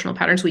of emotional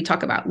patterns. We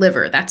talk about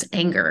liver, that's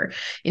anger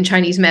in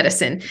Chinese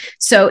medicine.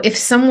 So if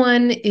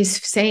someone is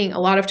saying, a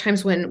lot of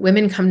times when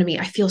women come to me,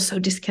 I feel so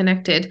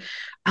disconnected,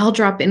 I'll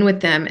drop in with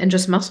them and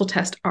just muscle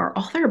test, are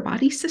all their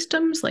body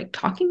systems like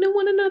talking to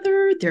one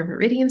another, their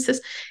meridian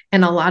system?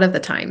 And a lot of the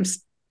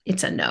times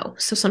it's a no.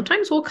 So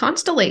sometimes we'll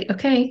constellate,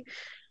 okay,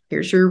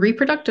 here's your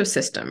reproductive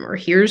system, or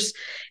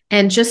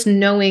and just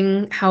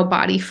knowing how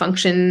body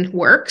function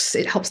works,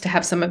 it helps to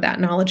have some of that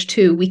knowledge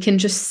too. We can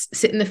just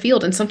sit in the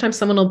field and sometimes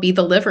someone will be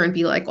the liver and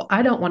be like, well,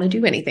 I don't want to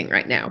do anything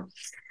right now,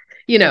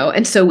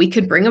 and so we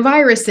could bring a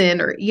virus in,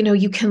 or,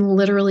 you can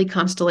literally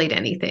constellate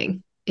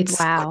anything. It's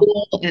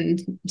cool and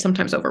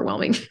sometimes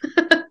overwhelming.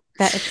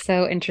 That is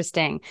so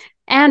interesting.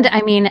 And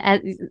I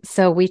mean,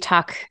 so we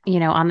talk,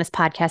 on this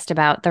podcast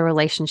about the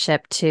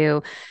relationship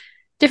to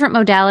different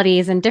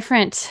modalities and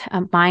different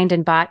mind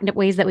and body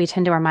ways that we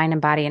tend to our mind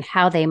and body and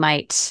how they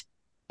might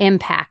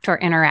impact or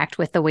interact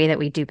with the way that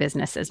we do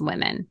business as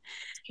women.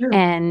 Sure.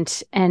 And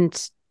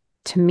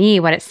to me,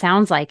 what it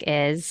sounds like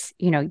is,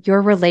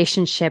 your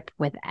relationship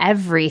with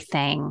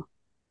everything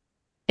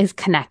is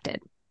connected.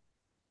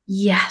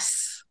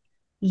 Yes.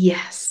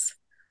 Yes.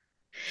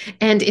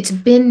 And it's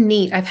been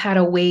neat. I've had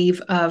a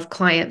wave of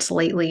clients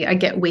lately. I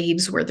get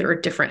waves where there are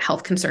different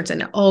health concerns,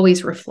 and it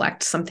always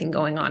reflects something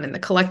going on in the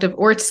collective,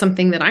 or it's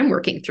something that I'm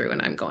working through.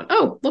 And I'm going,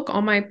 oh, look,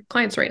 all my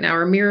clients right now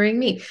are mirroring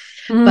me.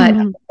 But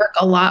I Mm, work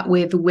a lot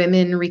with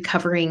women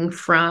recovering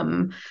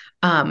from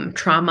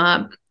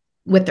trauma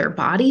with their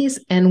bodies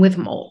and with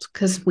mold,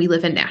 because we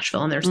live in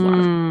Nashville and there's a lot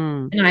of,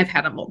 mm, and I've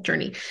had a mold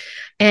journey.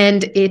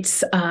 And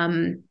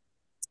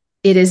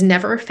it has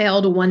never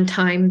failed one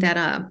time that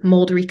a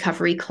mold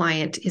recovery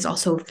client is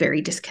also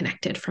very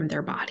disconnected from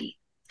their body.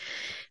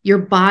 Your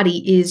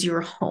body is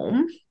your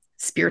home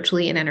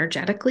spiritually and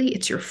energetically.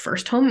 It's your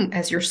first home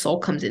as your soul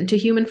comes into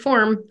human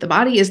form. The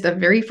body is the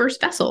very first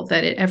vessel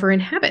that it ever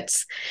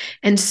inhabits.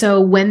 And so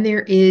when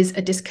there is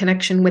a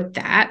disconnection with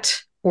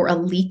that or a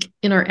leak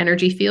in our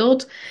energy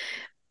field,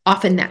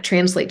 often that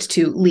translates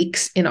to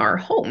leaks in our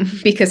home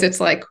because it's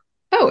like,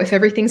 oh, if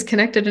everything's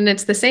connected and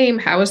it's the same,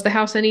 how is the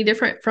house any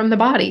different from the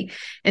body?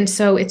 And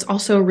so it's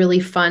also really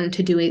fun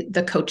to do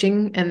the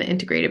coaching and the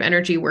integrative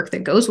energy work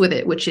that goes with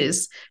it, which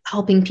is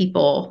helping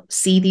people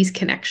see these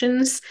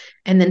connections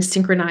and then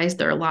synchronize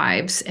their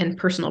lives and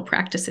personal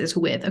practices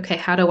with, okay,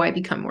 how do I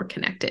become more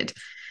connected?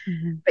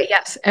 mhm. But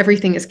yes,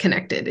 everything is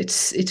connected.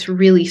 It's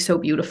really so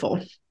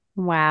beautiful.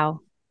 Wow.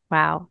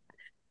 Wow.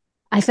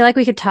 I feel like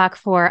we could talk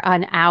for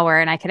an hour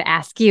and I could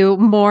ask you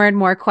more and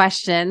more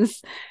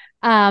questions.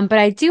 But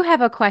I do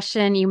have a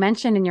question. You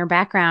mentioned in your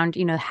background,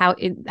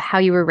 how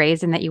you were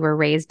raised and that you were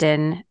raised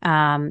in,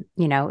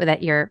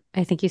 that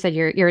I think you said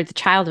you're the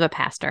child of a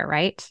pastor,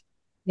 right?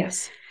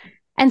 Yes.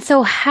 And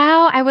so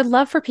I would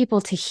love for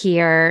people to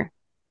hear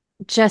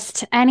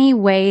just any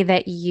way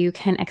that you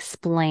can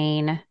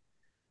explain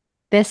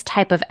this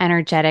type of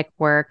energetic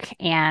work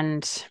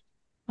and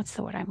what's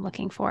the word I'm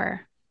looking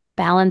for?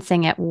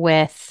 Balancing it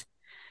with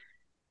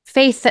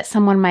faith that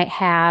someone might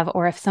have,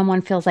 or if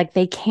someone feels like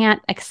they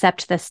can't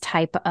accept this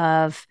type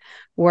of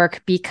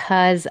work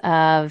because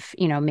of,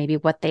 maybe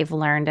what they've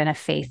learned in a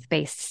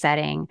faith-based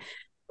setting.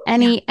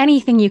 Yeah.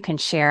 Anything you can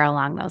share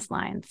along those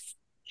lines.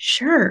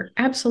 Sure,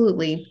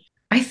 absolutely.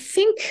 I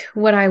think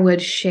what I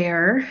would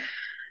share,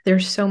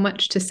 there's so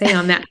much to say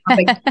on that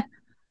topic,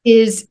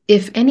 is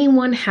if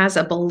anyone has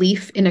a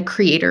belief in a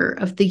creator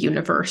of the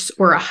universe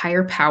or a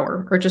higher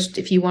power, or just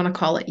if you want to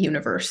call it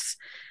universe,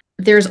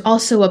 there's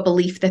also a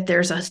belief that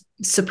there's a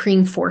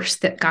supreme force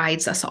that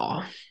guides us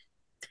all.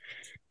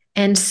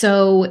 And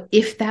so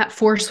if that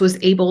force was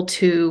able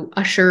to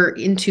usher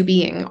into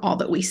being all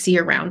that we see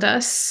around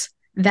us,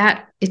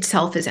 that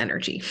itself is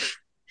energy.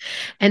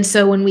 And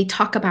so when we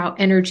talk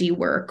about energy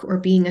work or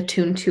being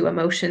attuned to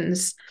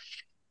emotions,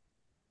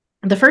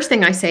 the first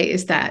thing I say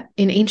is that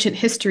in ancient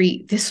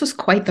history, this was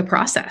quite the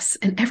process,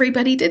 and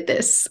everybody did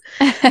this.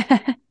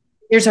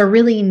 There's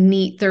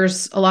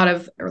a lot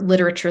of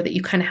literature that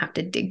you kind of have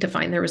to dig to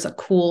find. There was a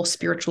cool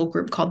spiritual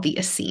group called the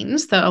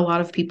Essenes that a lot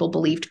of people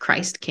believed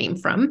Christ came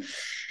from.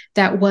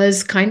 That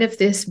was kind of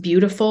this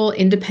beautiful,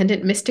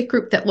 independent mystic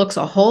group that looks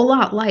a whole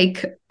lot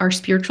like our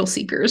spiritual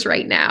seekers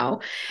right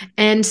now.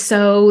 And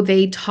so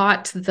they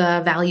taught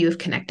the value of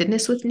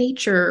connectedness with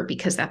nature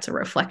because that's a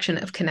reflection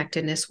of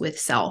connectedness with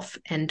self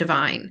and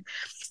divine.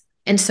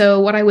 And so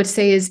what I would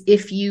say is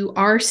if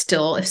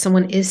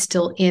someone is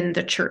still in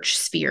the church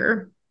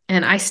sphere,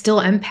 and I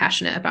still am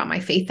passionate about my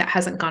faith, that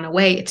hasn't gone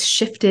away. It's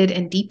shifted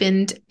and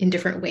deepened in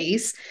different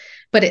ways,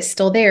 but it's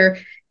still there.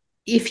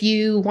 If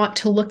you want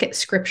to look at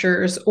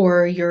scriptures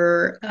or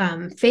your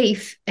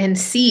faith and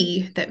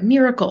see that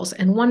miracles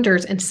and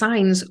wonders and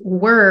signs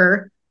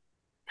were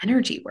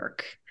energy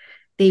work,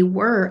 they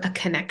were a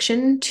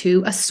connection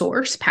to a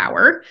source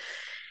power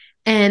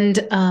and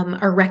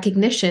a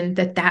recognition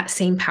that that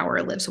same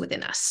power lives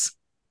within us.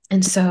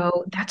 And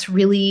so that's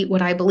really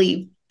what I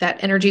believe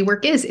that energy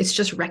work is. It's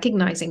just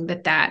recognizing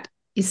that that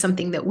is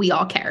something that we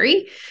all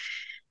carry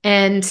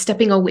and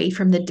stepping away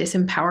from the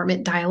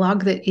disempowerment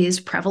dialogue that is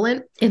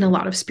prevalent in a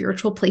lot of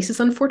spiritual places,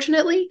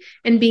 unfortunately,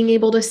 and being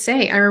able to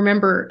say, I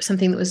remember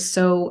something that was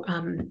so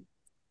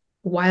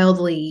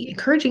wildly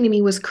encouraging to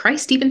me was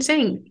Christ even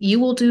saying, you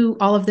will do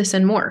all of this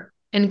and more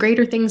and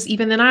greater things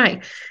even than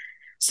I.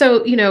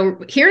 So,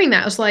 hearing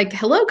that, I was like,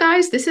 hello,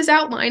 guys, this is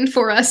outlined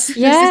for us. This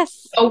is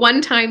Yes. a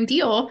one-time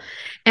deal.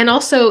 And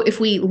also, if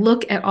we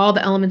look at all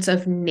the elements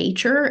of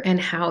nature and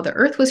how the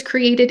earth was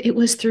created, it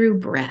was through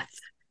breath.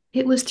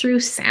 It was through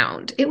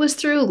sound. It was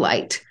through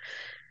light.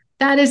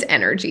 That is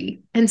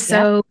energy. And Yep.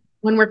 so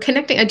when we're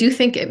connecting, I do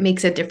think it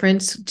makes a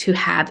difference to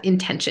have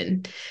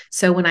intention.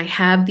 So when I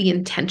have the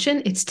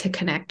intention, it's to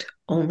connect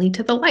only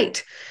to the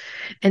light.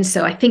 And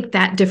so I think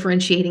that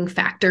differentiating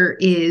factor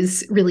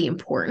is really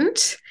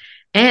important.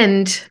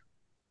 And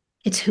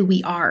it's who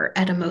we are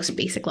at a most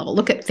basic level.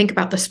 Think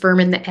about the sperm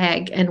and the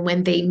egg. And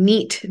when they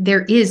meet,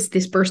 there is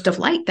this burst of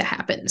light that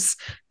happens.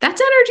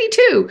 That's energy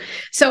too.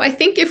 So I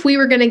think if we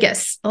were going to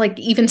get, like,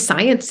 even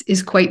science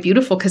is quite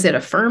beautiful because it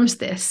affirms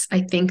this. I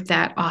think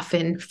that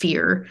often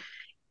fear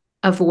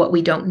of what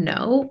we don't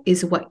know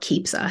is what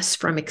keeps us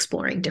from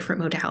exploring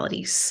different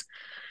modalities.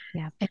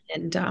 Yeah.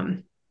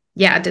 And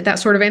Yeah. Did that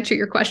sort of answer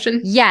your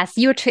question? Yes,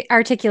 you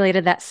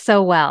articulated that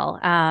so well.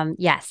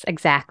 Yes,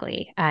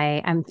 exactly.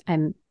 I'm,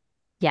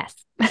 yes.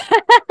 I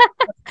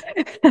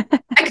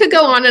could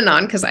go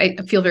on because I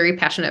feel very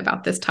passionate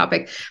about this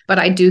topic, but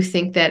I do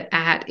think that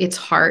at its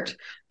heart,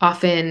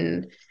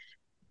 often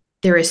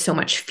there is so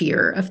much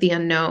fear of the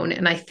unknown.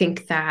 And I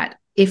think that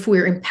if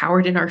we're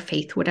empowered in our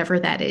faith, whatever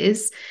that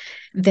is,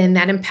 then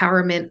that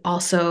empowerment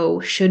also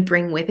should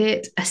bring with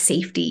it a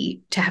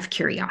safety to have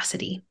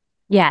curiosity,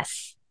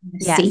 Yes. a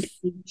Yes.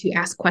 safety to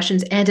ask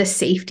questions, and a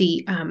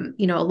safety.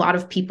 A lot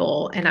of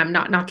people, and I'm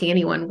not knocking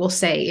anyone, will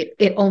say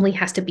it only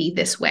has to be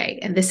this way,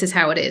 and this is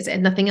how it is,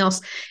 and nothing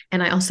else.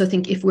 And I also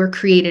think if we're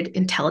created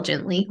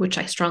intelligently, which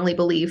I strongly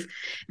believe,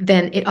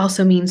 then it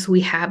also means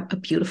we have a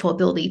beautiful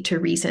ability to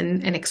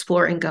reason and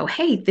explore and go,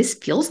 hey, this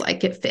feels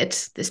like it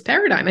fits this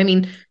paradigm. I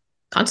mean,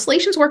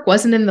 constellations work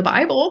wasn't in the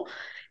Bible,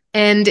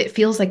 and it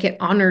feels like it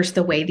honors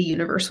the way the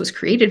universe was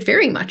created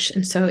very much.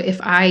 And so if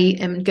I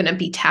am going to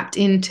be tapped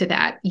into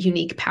that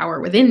unique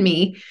power within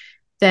me,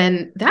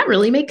 then that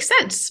really makes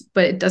sense,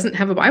 but it doesn't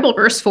have a Bible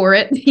verse for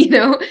it, you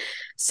know?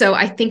 So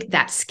I think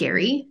that's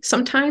scary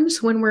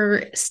sometimes when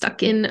we're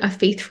stuck in a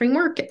faith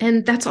framework.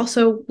 And that's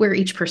also where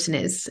each person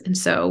is. And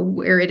so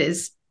where it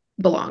is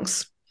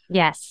belongs.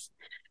 Yes.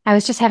 I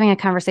was just having a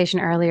conversation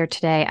earlier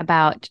today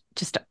about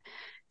just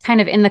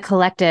kind of in the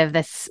collective,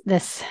 this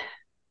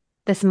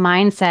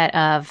mindset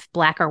of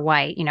black or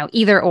white,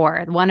 either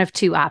or, one of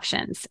two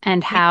options,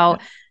 and how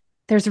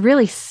there's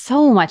really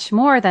so much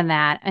more than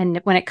that.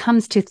 And when it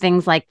comes to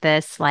things like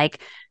this,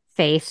 like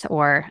faith,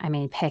 or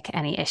pick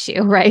any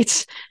issue,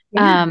 right?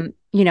 Yeah.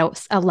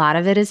 A lot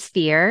of it is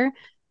fear,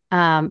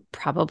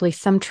 probably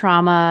some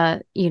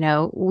trauma,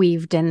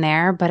 weaved in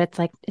there, but it's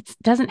like, it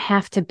doesn't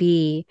have to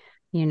be,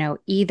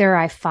 either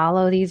I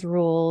follow these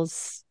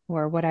rules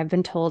or what I've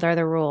been told are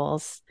the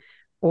rules,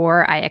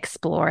 or I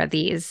explore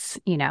these,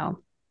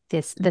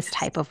 this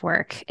type of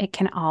work. It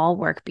can all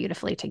work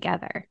beautifully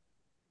together.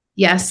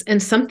 Yes.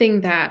 And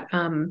something that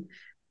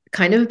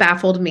kind of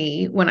baffled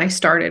me when I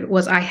started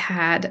was I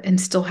had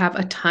and still have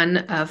a ton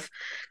of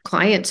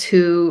clients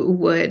who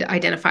would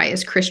identify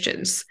as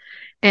Christians.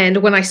 And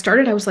when I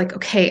started, I was like,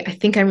 okay, I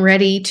think I'm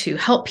ready to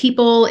help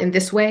people in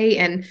this way.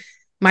 And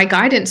my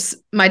guidance,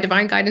 my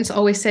divine guidance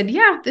always said,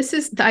 yeah,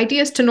 the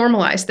idea is to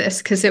normalize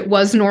this because it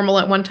was normal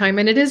at one time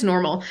and it is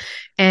normal.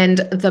 And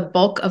the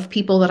bulk of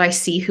people that I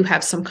see who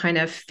have some kind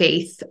of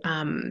faith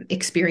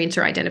experience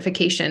or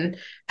identification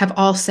have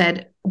all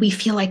said, we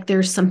feel like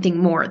there's something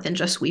more than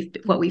just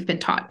what we've been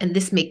taught. And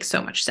this makes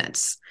so much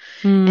sense.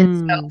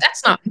 And so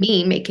that's not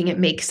me making it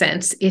make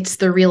sense. It's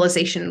the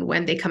realization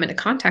when they come into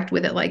contact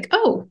with it, like,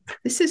 oh,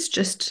 this is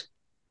just,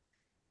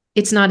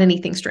 it's not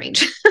anything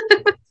strange.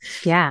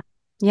 Yeah.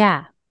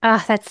 Yeah.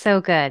 Oh, that's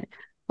so good.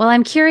 Well,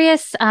 I'm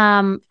curious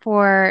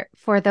for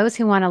those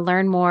who want to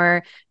learn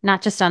more,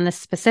 not just on this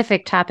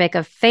specific topic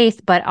of faith,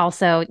 but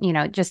also,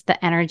 just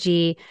the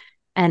energy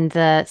and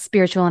the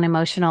spiritual and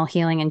emotional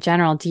healing in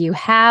general. Do you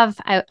have,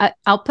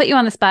 I'll put you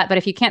on the spot, but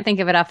if you can't think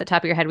of it off the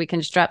top of your head, we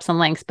can just drop some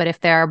links. But if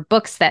there are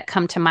books that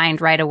come to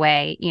mind right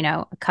away,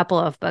 a couple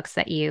of books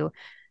that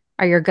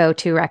are your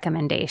go-to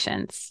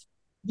recommendations.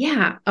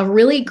 Yeah, a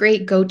really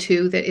great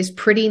go-to that is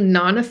pretty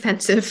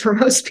non-offensive for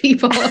most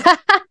people.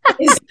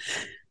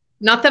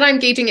 Not that I'm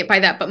gauging it by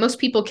that, but most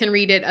people can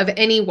read it of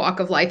any walk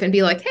of life and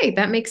be like, hey,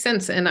 that makes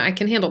sense and I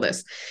can handle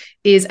this,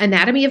 is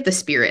Anatomy of the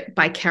Spirit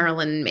by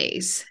Carolyn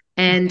Mays.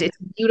 And it's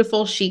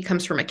beautiful. She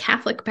comes from a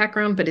Catholic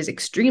background, but is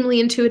extremely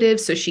intuitive.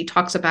 So she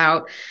talks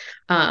about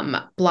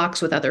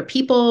blocks with other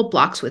people,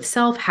 blocks with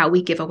self, how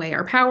we give away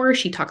our power.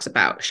 She talks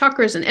about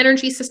chakras and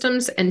energy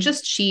systems, and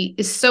just she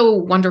is so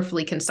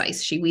wonderfully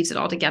concise. She weaves it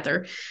all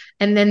together.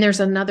 And then there's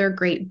another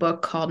great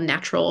book called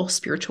Natural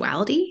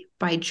Spirituality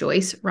by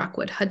Joyce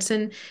Rockwood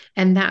Hudson.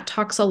 And that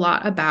talks a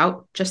lot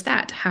about just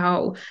that,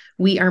 how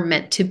we are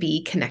meant to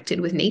be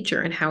connected with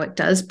nature and how it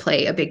does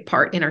play a big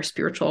part in our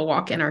spiritual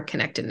walk and our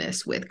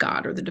connectedness with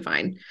God or the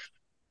divine.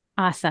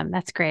 Awesome.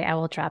 That's great. I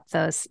will drop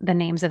the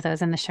names of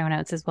those in the show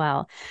notes as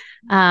well.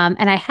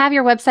 And I have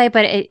your website,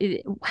 but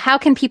how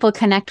can people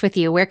connect with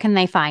you? Where can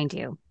they find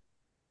you?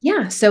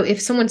 Yeah. So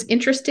if someone's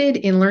interested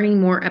in learning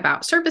more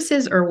about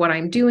services or what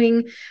I'm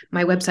doing,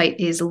 my website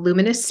is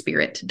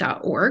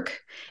luminousspirit.org.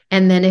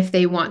 And then if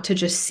they want to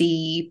just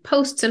see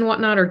posts and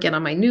whatnot or get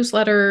on my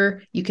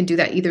newsletter, you can do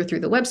that either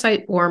through the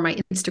website or my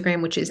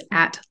Instagram, which is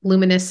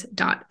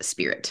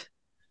 @luminous.spirit.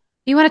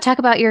 You want to talk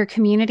about your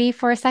community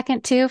for a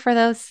second too, for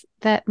those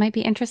that might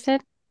be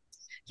interested?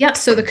 Yeah.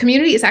 So the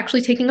community is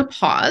actually taking a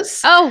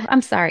pause. Oh,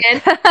 I'm sorry.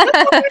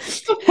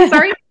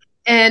 Sorry.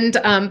 And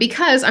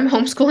because I'm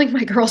homeschooling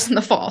my girls in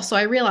the fall, so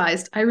I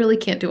realized I really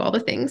can't do all the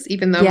things,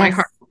 even though my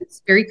heart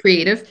is very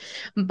creative.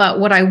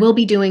 But what I will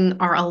be doing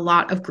are a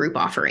lot of group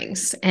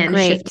offerings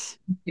and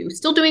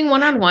still doing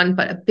one-on-one,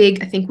 but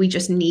I think we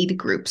just need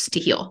groups to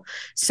heal.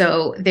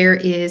 So there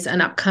is an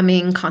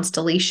upcoming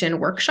constellation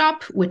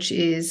workshop, which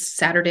is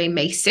Saturday,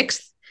 May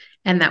 6th.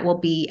 And that will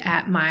be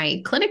at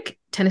my clinic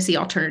Tennessee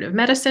Alternative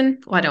Medicine.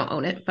 Well, I don't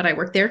own it, but I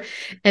work there.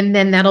 And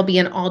then that'll be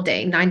an all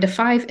day, 9 to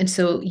 5. And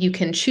so you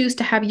can choose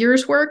to have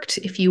yours worked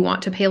if you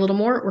want to pay a little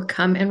more, or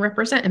come and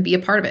represent and be a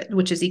part of it,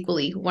 which is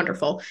equally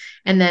wonderful.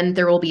 And then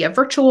there will be a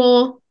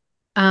virtual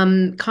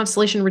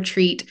constellation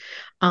retreat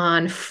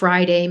on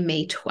Friday,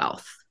 May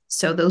 12th.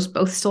 So those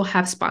both still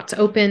have spots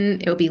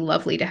open. It would be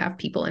lovely to have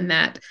people in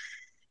that.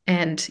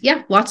 And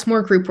yeah, lots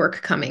more group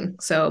work coming.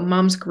 So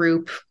mom's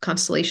group,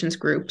 constellations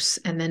groups,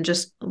 and then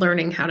just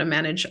learning how to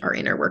manage our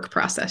inner work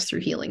process through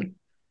healing.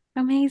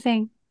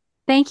 Amazing.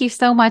 Thank you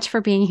so much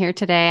for being here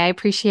today. I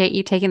appreciate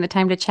you taking the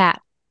time to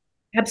chat.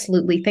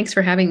 Absolutely. Thanks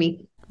for having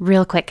me.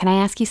 Real quick, can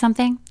I ask you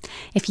something?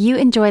 If you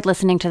enjoyed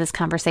listening to this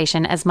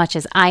conversation as much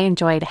as I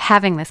enjoyed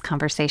having this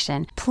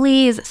conversation,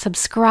 please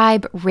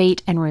subscribe,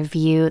 rate, and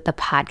review the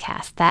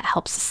podcast. That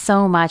helps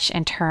so much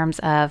in terms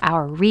of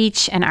our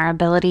reach and our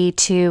ability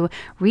to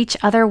reach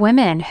other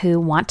women who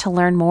want to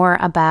learn more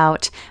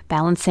about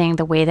balancing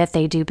the way that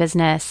they do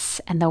business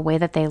and the way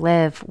that they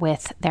live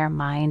with their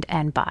mind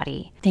and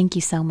body. Thank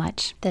you so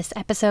much. This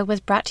episode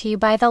was brought to you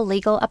by The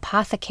Legal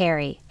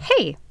Apothecary.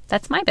 Hey!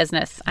 That's my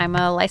business. I'm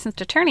a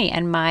licensed attorney,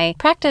 and my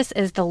practice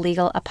is The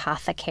Legal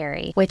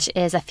Apothecary, which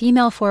is a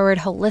female-forward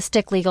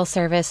holistic legal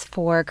service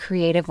for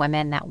creative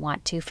women that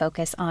want to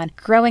focus on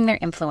growing their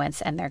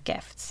influence and their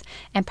gifts.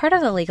 And part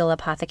of The Legal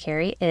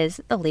Apothecary is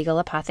the Legal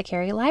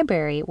Apothecary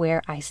Library,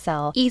 where I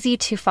sell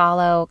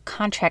easy-to-follow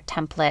contract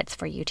templates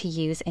for you to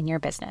use in your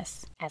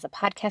business. As a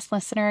podcast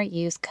listener,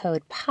 use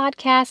code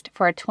PODCAST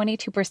for a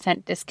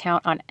 22%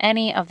 discount on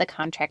any of the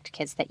contract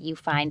kits that you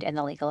find in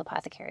the Legal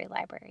Apothecary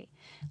Library.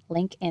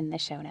 Link in the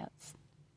show notes.